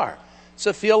we are. It's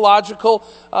a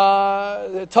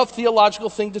tough theological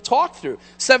thing to talk through.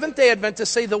 Seventh-day Adventists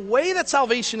say the way that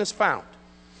salvation is found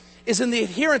is in the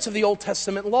adherence of the Old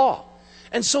Testament law.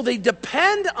 And so they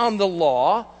depend on the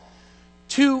law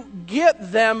to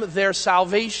get them their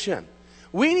salvation.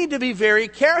 We need to be very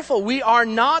careful. We are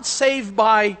not saved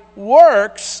by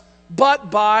works,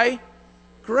 but by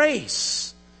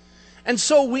grace. And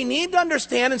so we need to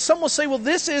understand, and some will say, well,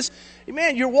 this is,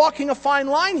 man, you're walking a fine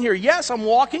line here. Yes, I'm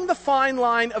walking the fine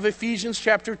line of Ephesians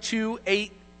chapter 2,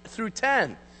 8 through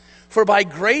 10. For by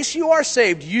grace you are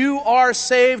saved. You are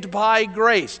saved by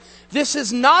grace. This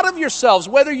is not of yourselves.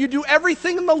 Whether you do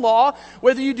everything in the law,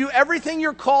 whether you do everything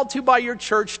you're called to by your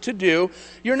church to do,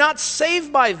 you're not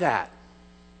saved by that.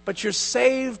 But you're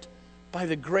saved by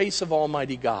the grace of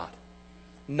Almighty God.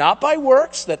 Not by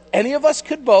works that any of us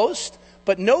could boast.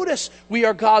 But notice, we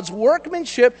are God's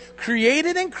workmanship,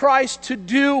 created in Christ to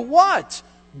do what?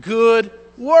 Good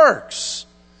works.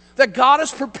 That God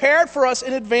has prepared for us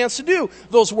in advance to do.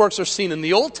 Those works are seen in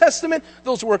the Old Testament.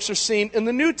 Those works are seen in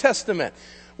the New Testament.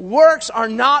 Works are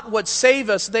not what save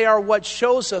us. They are what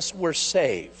shows us we're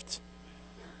saved.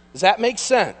 Does that make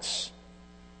sense?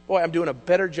 Boy, I'm doing a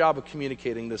better job of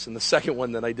communicating this in the second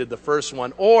one than I did the first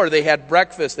one. Or they had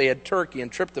breakfast, they had turkey,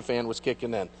 and tryptophan was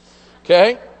kicking in.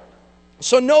 Okay?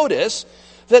 So notice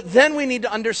that then we need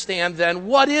to understand then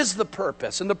what is the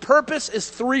purpose. And the purpose is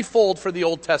threefold for the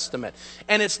Old Testament.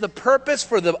 And it's the purpose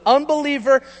for the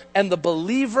unbeliever and the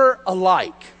believer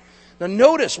alike. Now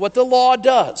notice what the law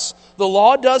does. The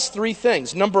law does three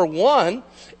things. Number one,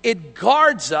 it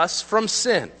guards us from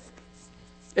sin.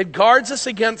 It guards us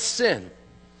against sin.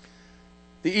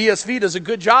 The ESV does a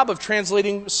good job of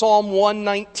translating Psalm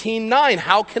 119:9.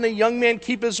 How can a young man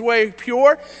keep his way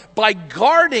pure? By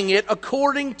guarding it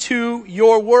according to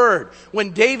your word.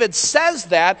 When David says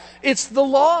that, it's the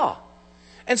law.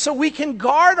 And so we can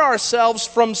guard ourselves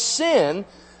from sin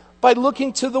by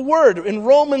looking to the word. In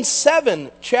Romans 7,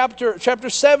 chapter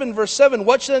 7, verse 7,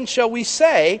 what then shall we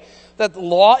say? That the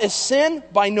law is sin?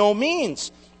 By no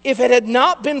means. If it had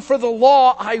not been for the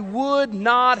law, I would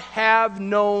not have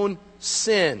known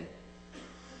sin.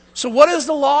 So what does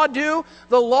the law do?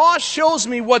 The law shows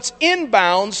me what's in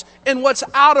bounds and what's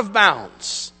out of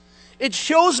bounds. It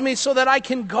shows me so that I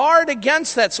can guard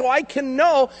against that, so I can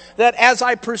know that as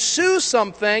I pursue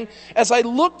something, as I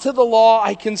look to the law,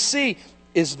 I can see,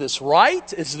 is this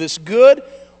right? Is this good?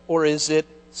 Or is it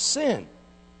sin?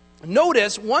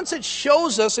 Notice, once it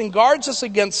shows us and guards us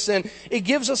against sin, it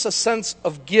gives us a sense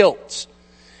of guilt.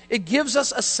 it gives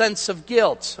us a sense of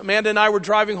guilt. Amanda and I were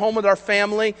driving home with our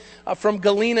family from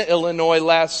Galena, Illinois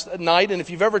last night. And if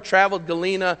you've ever traveled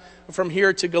Galena, from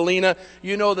here to Galena,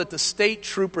 you know that the state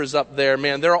troopers up there,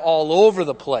 man, they're all over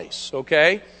the place,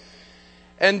 okay?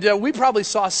 And we probably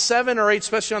saw 7 or 8,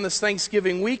 especially on this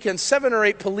Thanksgiving weekend, 7 or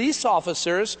 8 police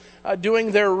officers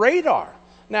doing their radar.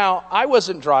 Now, I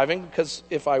wasn't driving, because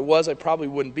if I was, I probably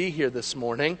wouldn't be here this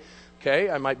morning.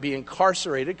 Okay, I might be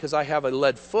incarcerated because I have a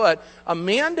lead foot.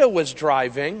 Amanda was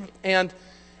driving, and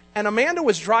Amanda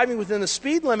was driving within the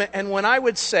speed limit. And when I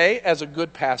would say, as a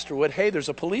good pastor would, hey, there's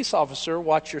a police officer,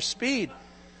 watch your speed,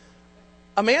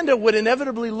 Amanda would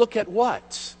inevitably look at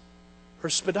what? Her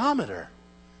speedometer.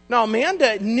 Now,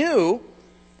 Amanda knew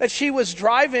that she was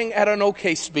driving at an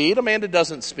okay speed. Amanda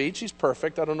doesn't speed. She's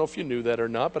perfect. I don't know if you knew that or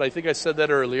not, but I think I said that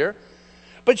earlier.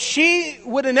 But she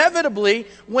would inevitably,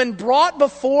 when brought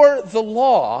before the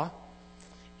law,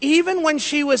 even when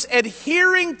she was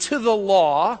adhering to the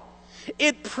law,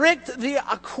 it pricked the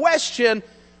question,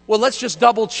 well, let's just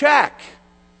double check.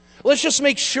 Let's just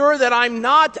make sure that I'm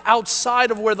not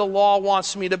outside of where the law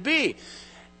wants me to be.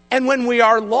 And when we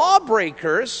are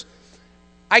lawbreakers,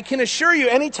 I can assure you,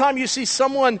 anytime you see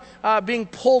someone being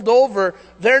pulled over,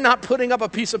 they're not putting up a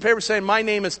piece of paper saying, my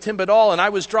name is Tim Badal and I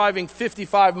was driving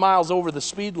 55 miles over the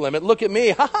speed limit. Look at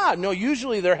me. No,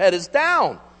 usually their head is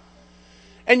down.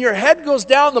 And your head goes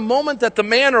down the moment that the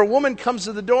man or woman comes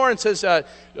to the door and says,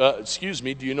 excuse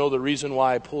me, do you know the reason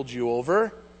why I pulled you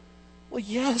over? Well,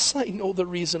 yes, I know the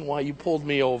reason why you pulled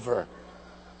me over.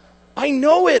 I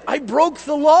know it. I broke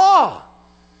the law.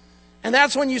 And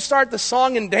that's when you start the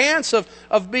song and dance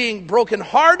of being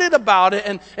brokenhearted about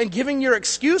it and giving your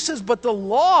excuses. But the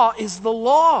law is the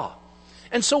law.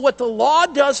 And so what the law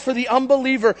does for the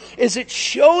unbeliever is it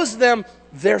shows them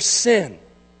their sin.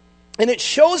 And it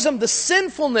shows them the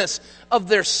sinfulness of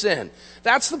their sin.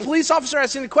 That's the police officer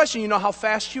asking the question, you know how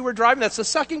fast you were driving? That's the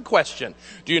second question.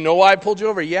 Do you know why I pulled you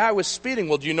over? Yeah, I was speeding.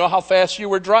 Well, do you know how fast you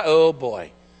were driving? Oh,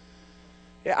 boy.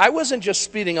 Yeah, I wasn't just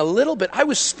speeding a little bit. I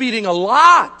was speeding a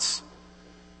lot.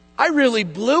 I really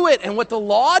blew it. And what the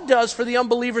law does for the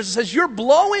unbelievers, it says, you're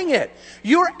blowing it.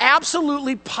 You're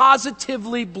absolutely,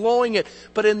 positively blowing it.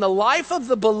 But in the life of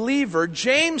the believer,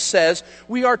 James says,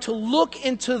 we are to look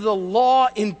into the law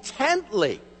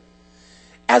intently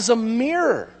as a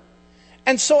mirror.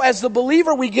 And so as the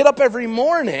believer, we get up every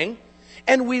morning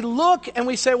and we look and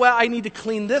we say, well, I need to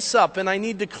clean this up and I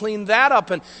need to clean that up.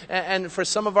 And for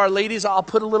some of our ladies, I'll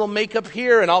put a little makeup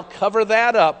here and I'll cover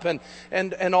that up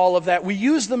and all of that. We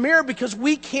use the mirror because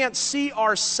we can't see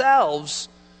ourselves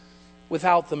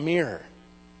without the mirror.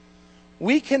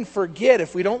 We can forget,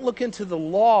 if we don't look into the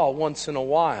law once in a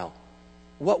while,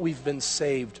 what we've been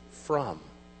saved from.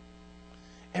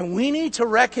 And we need to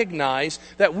recognize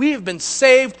that we have been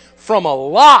saved from a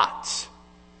lot.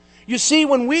 You see,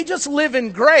 when we just live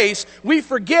in grace, we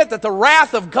forget that the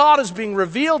wrath of God is being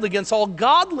revealed against all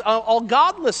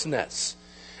godlessness.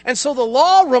 And so the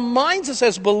law reminds us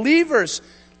as believers,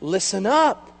 listen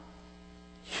up.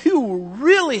 You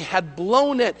really had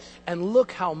blown it, and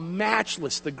look how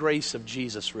matchless the grace of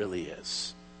Jesus really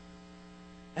is.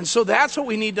 And so that's what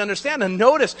we need to understand. And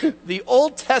notice, the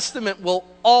Old Testament will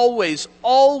always,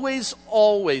 always,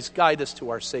 always guide us to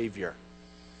our Savior.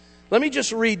 Let me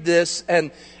just read this,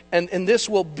 and this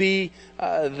will be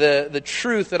the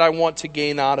truth that I want to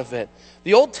gain out of it.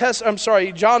 John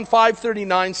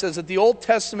 5:39 says that the Old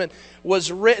Testament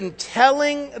was written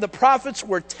the prophets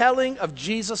were telling of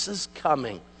Jesus'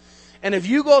 coming. And if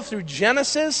you go through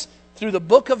Genesis, through the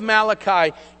book of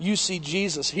Malachi, you see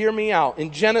Jesus. Hear me out.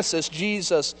 In Genesis,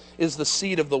 Jesus is the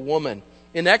seed of the woman.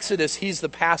 In Exodus, he's the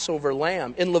Passover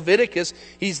lamb. In Leviticus,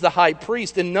 he's the high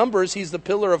priest. In Numbers, he's the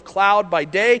pillar of cloud by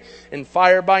day and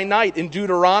fire by night. In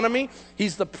Deuteronomy,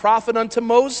 he's the prophet unto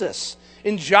Moses.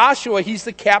 In Joshua, he's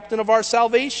the captain of our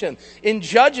salvation. In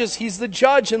Judges, he's the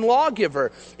judge and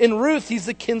lawgiver. In Ruth, he's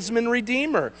the kinsman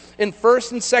redeemer. In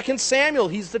 1st and 2nd Samuel,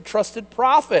 he's the trusted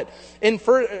prophet. In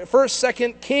 1st,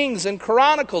 2nd Kings and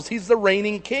Chronicles, he's the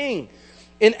reigning king.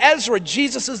 In Ezra,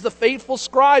 Jesus is the faithful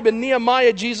scribe. In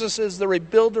Nehemiah, Jesus is the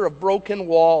rebuilder of broken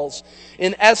walls.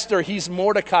 In Esther, he's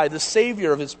Mordecai, the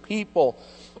savior of his people.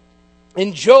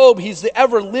 In Job, he's the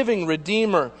ever-living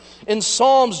Redeemer. In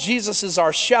Psalms, Jesus is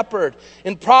our shepherd.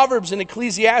 In Proverbs and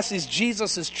Ecclesiastes,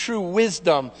 Jesus is true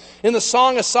wisdom. In the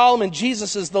Song of Solomon,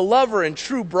 Jesus is the lover and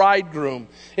true bridegroom.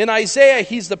 In Isaiah,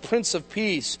 he's the Prince of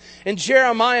Peace. In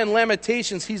Jeremiah and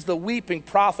Lamentations, he's the weeping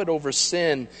prophet over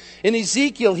sin. In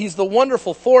Ezekiel, he's the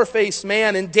wonderful four-faced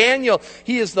man. In Daniel,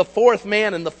 he is the fourth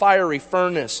man in the fiery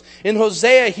furnace. In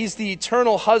Hosea, he's the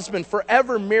eternal husband,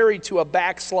 forever married to a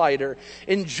backslider.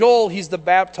 In Joel, he's he's the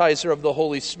baptizer of the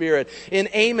Holy Spirit. In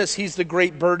Amos, he's the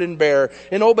great burden bearer.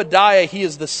 In Obadiah, he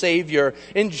is the Savior.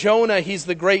 In Jonah, he's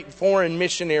the great foreign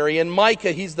missionary. In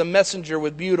Micah, he's the messenger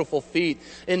with beautiful feet.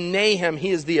 In Nahum,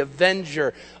 he is the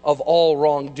avenger of all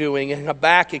wrongdoing. In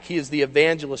Habakkuk, he is the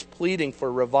evangelist pleading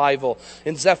for revival.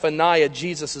 In Zephaniah,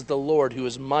 Jesus is the Lord who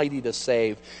is mighty to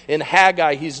save. In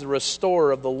Haggai, he's the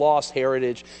restorer of the lost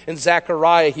heritage. In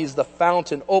Zechariah, he's the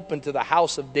fountain open to the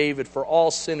house of David for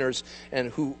all sinners and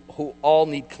who all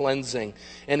need cleansing.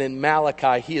 And in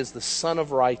Malachi, he is the Son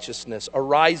of righteousness,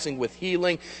 arising with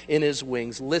healing in his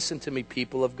wings. Listen to me,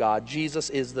 people of God. Jesus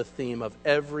is the theme of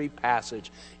every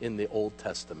passage in the Old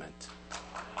Testament.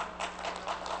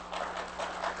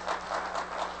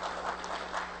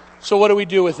 So what do we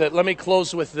do with it? Let me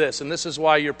close with this. And this is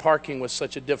why your parking was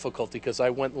such a difficulty, because I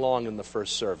went long in the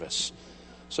first service.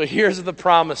 So here's the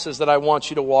promises that I want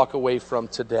you to walk away from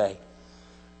today.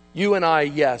 You and I,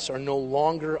 yes, are no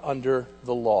longer under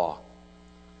the law.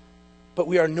 But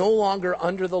we are no longer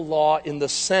under the law in the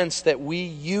sense that we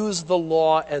use the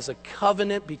law as a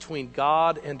covenant between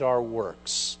God and our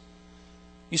works.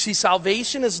 You see,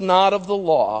 salvation is not of the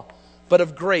law, but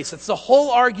of grace. It's the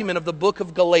whole argument of the book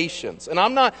of Galatians. And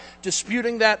I'm not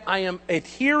disputing that. I am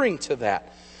adhering to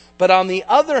that. But on the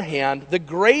other hand, the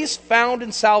grace found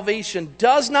in salvation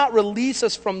does not release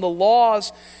us from the law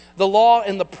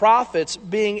and the prophets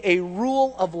being a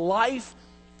rule of life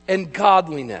and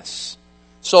godliness.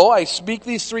 So I speak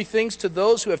these three things to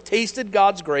those who have tasted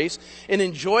God's grace and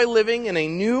enjoy living in a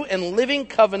new and living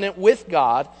covenant with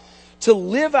God, to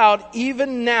live out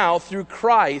even now through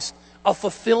Christ a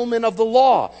fulfillment of the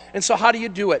law. And so how do you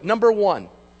do it? Number one,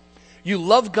 you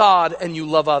love God and you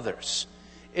love others.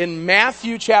 In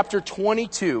Matthew chapter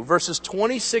 22, verses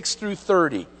 26 through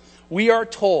 30, we are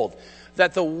told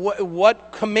that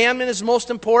what commandment is most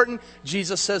important?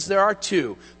 Jesus says there are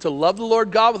two. To love the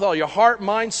Lord God with all your heart,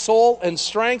 mind, soul, and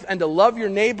strength, and to love your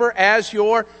neighbor as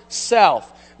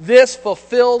yourself. This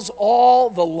fulfills all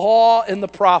the law and the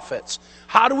prophets.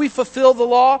 How do we fulfill the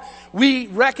law? We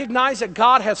recognize that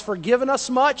God has forgiven us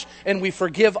much, and we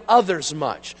forgive others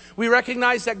much. We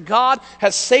recognize that God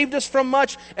has saved us from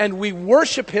much, and we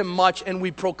worship Him much, and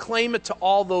we proclaim it to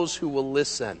all those who will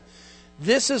listen.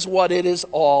 This is what it is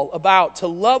all about. To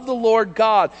love the Lord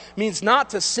God means not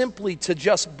to simply to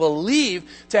just believe,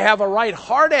 to have a right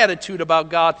heart attitude about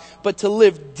God, but to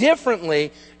live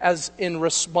differently as in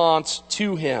response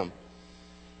to Him.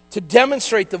 To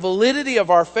demonstrate the validity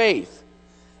of our faith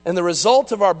and the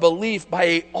result of our belief by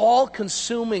an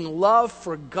all-consuming love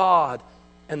for God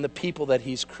and the people that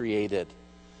He's created.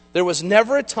 There was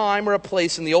never a time or a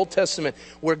place in the Old Testament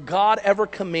where God ever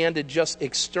commanded just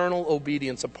external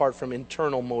obedience apart from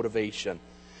internal motivation.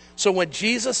 So what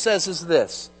Jesus says is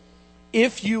this: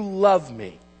 if you love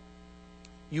me,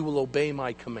 you will obey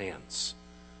my commands.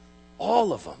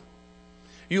 All of them.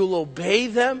 You will obey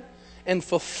them and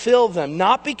fulfill them,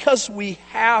 not because we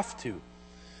have to,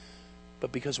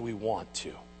 but because we want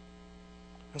to.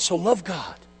 And so love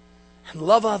God and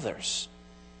love others.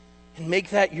 And make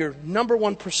that your number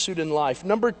one pursuit in life.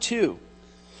 Number two,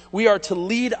 we are to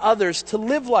lead others to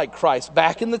live like Christ.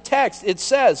 Back in the text, it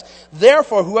says,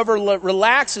 therefore, whoever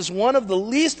relaxes one of the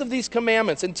least of these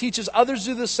commandments and teaches others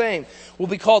to do the same will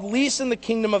be called least in the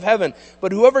kingdom of heaven.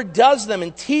 But whoever does them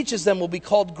and teaches them will be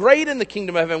called great in the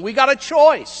kingdom of heaven. We got a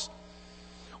choice.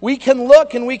 We can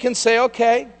look and we can say,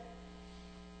 okay,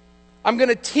 I'm going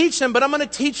to teach them, but I'm going to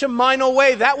teach them mine own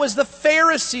way. That was the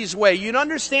Pharisees' way. You'd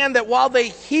understand that while they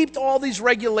heaped all these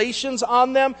regulations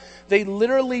on them, they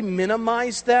literally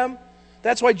minimized them.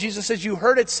 That's why Jesus says, you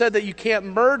heard it said that you can't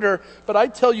murder, but I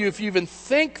tell you, if you even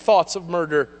think thoughts of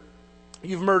murder,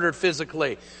 you've murdered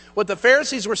physically. What the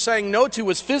Pharisees were saying no to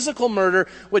was physical murder.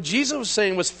 What Jesus was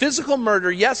saying was physical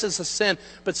murder, yes, is a sin,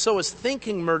 but so is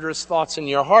thinking murderous thoughts in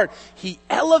your heart. He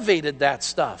elevated that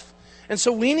stuff. And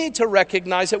so we need to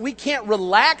recognize that we can't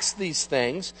relax these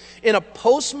things. In a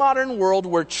postmodern world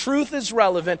where truth is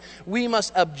relevant, we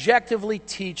must objectively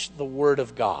teach the Word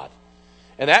of God.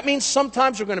 And that means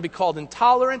sometimes we're going to be called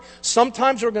intolerant,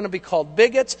 sometimes we're going to be called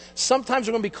bigots, sometimes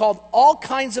we're going to be called all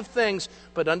kinds of things.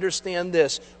 But understand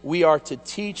this, we are to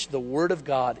teach the Word of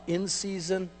God in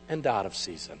season and out of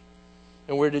season.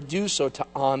 And we're to do so to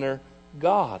honor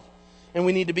God. And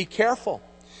we need to be careful.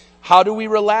 How do we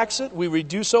relax it? We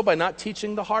do so by not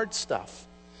teaching the hard stuff.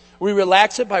 We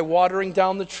relax it by watering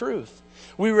down the truth.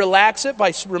 We relax it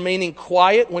by remaining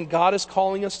quiet when God is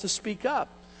calling us to speak up.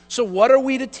 So what are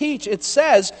we to teach? It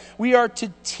says we are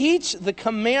to teach the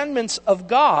commandments of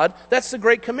God. That's the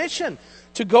Great Commission.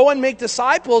 To go and make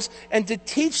disciples and to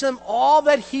teach them all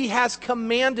that He has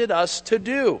commanded us to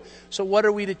do. So what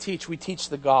are we to teach? We teach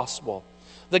the gospel.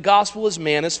 The gospel is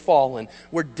man is fallen.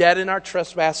 We're dead in our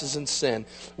trespasses and sin.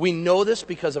 We know this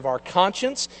because of our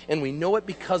conscience, and we know it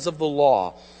because of the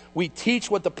law. We teach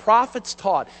what the prophets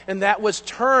taught, and that was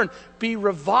turn, be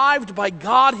revived by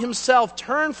God himself.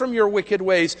 Turn from your wicked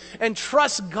ways and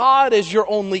trust God as your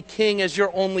only king, as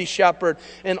your only shepherd.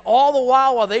 And all the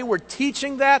while they were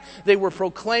teaching that, they were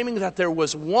proclaiming that there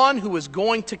was one who was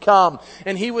going to come,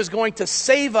 and he was going to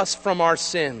save us from our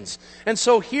sins. And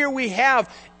so here we have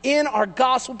in our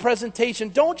gospel presentation,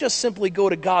 don't just simply go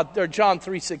to God or John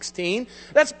 3:16.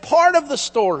 That's part of the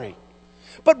story.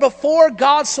 But before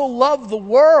God so loved the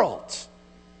world,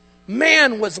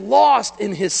 man was lost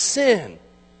in his sin.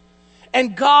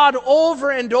 And God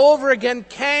over and over again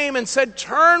came and said,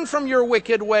 turn from your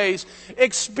wicked ways,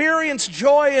 experience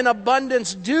joy in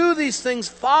abundance, do these things,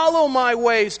 follow my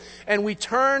ways. And we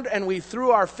turned and we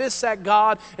threw our fists at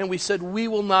God and we said, we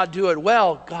will not do it.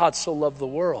 Well, God so loved the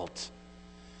world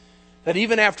that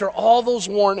even after all those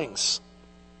warnings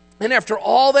and after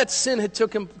all that sin had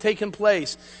taken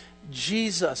place,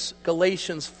 Jesus,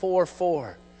 Galatians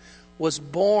 4:4, was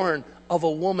born of a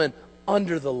woman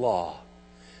under the law,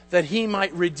 that he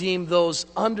might redeem those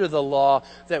under the law,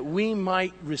 that we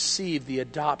might receive the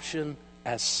adoption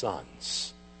as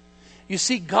sons. You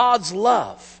see, God's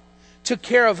love took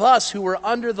care of us who were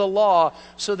under the law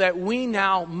so that we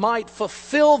now might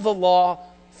fulfill the law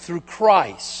through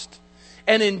Christ.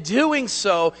 And in doing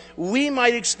so, we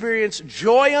might experience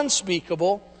joy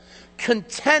unspeakable,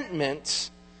 contentment,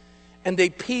 and a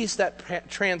peace that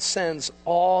transcends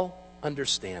all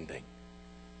understanding.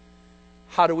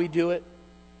 How do we do it?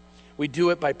 We do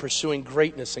it by pursuing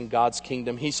greatness in God's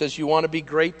kingdom. He says, you want to be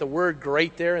great? The word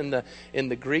great there in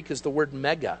the Greek is the word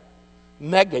mega.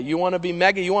 Mega. You want to be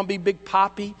mega? You want to be Big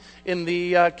Papi in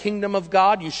the kingdom of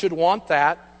God? You should want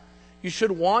that. You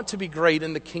should want to be great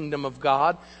in the kingdom of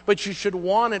God, but you should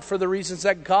want it for the reasons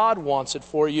that God wants it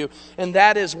for you. And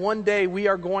that is, one day we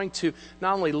are going to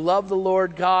not only love the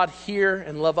Lord God here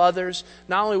and love others,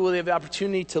 not only will we have the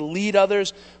opportunity to lead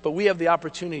others, but we have the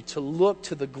opportunity to look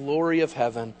to the glory of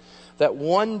heaven. That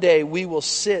one day we will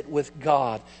sit with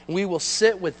God, and we will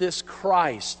sit with this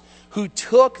Christ who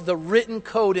took the written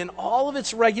code in all of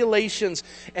its regulations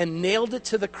and nailed it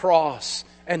to the cross,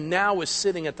 and now is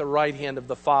sitting at the right hand of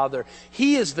the Father.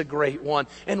 He is the great one,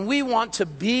 and we want to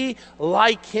be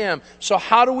like him. So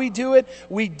how do we do it?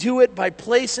 We do it by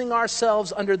placing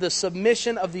ourselves under the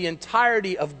submission of the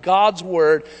entirety of God's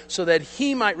word so that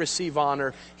he might receive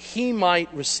honor, he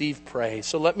might receive praise.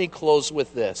 So let me close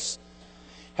with this.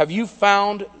 Have you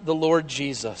found the Lord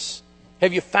Jesus?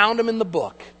 Have you found him in the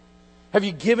book? Have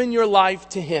you given your life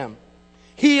to him?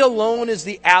 He alone is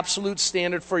the absolute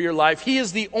standard for your life. He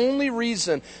is the only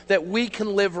reason that we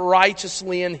can live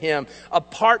righteously in him.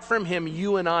 Apart from him,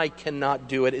 you and I cannot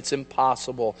do it. It's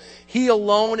impossible. He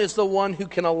alone is the one who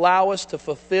can allow us to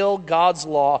fulfill God's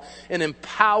law and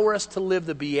empower us to live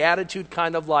the beatitude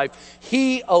kind of life.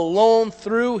 He alone,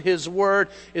 through his word,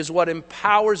 is what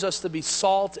empowers us to be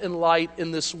salt and light in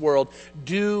this world.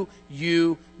 Do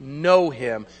you know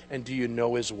him, and do you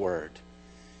know his word?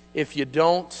 If you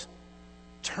don't,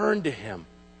 turn to him,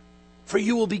 for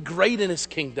you will be great in his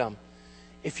kingdom.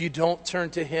 If you don't turn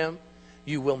to him,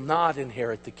 you will not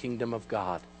inherit the kingdom of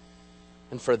God.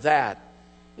 And for that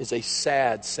is a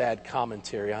sad, sad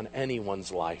commentary on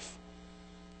anyone's life.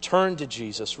 Turn to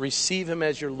Jesus. Receive him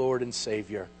as your Lord and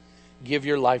Savior. Give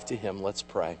your life to him. Let's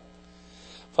pray.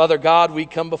 Father God, we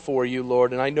come before you,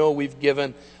 Lord, and I know we've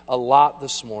given a lot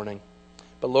this morning.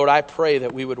 But Lord, I pray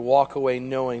that we would walk away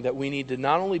knowing that we need to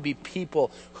not only be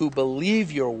people who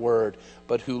believe your word,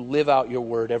 but who live out your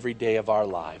word every day of our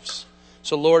lives.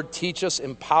 So Lord, teach us,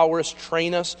 empower us,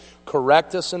 train us,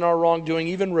 correct us in our wrongdoing,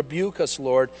 even rebuke us,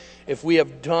 Lord, if we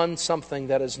have done something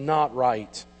that is not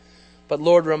right. But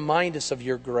Lord, remind us of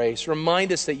your grace.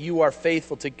 Remind us that you are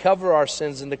faithful to cover our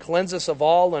sins and to cleanse us of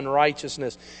all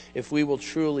unrighteousness if we will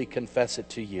truly confess it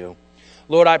to you.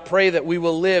 Lord, I pray that we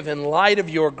will live in light of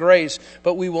your grace,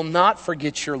 but we will not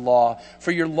forget your law,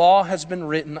 for your law has been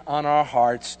written on our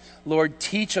hearts. Lord,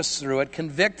 teach us through it,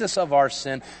 convict us of our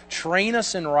sin, train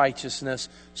us in righteousness,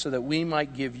 so that we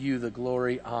might give you the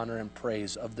glory, honor, and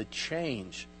praise of the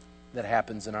change that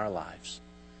happens in our lives.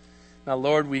 Now,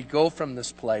 Lord, we go from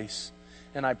this place,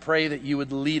 and I pray that you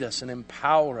would lead us and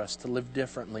empower us to live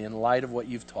differently in light of what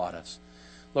you've taught us.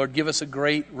 Lord, give us a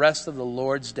great rest of the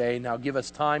Lord's day. Now give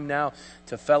us time now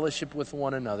to fellowship with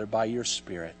one another by your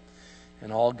Spirit.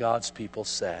 And all God's people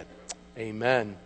said, amen.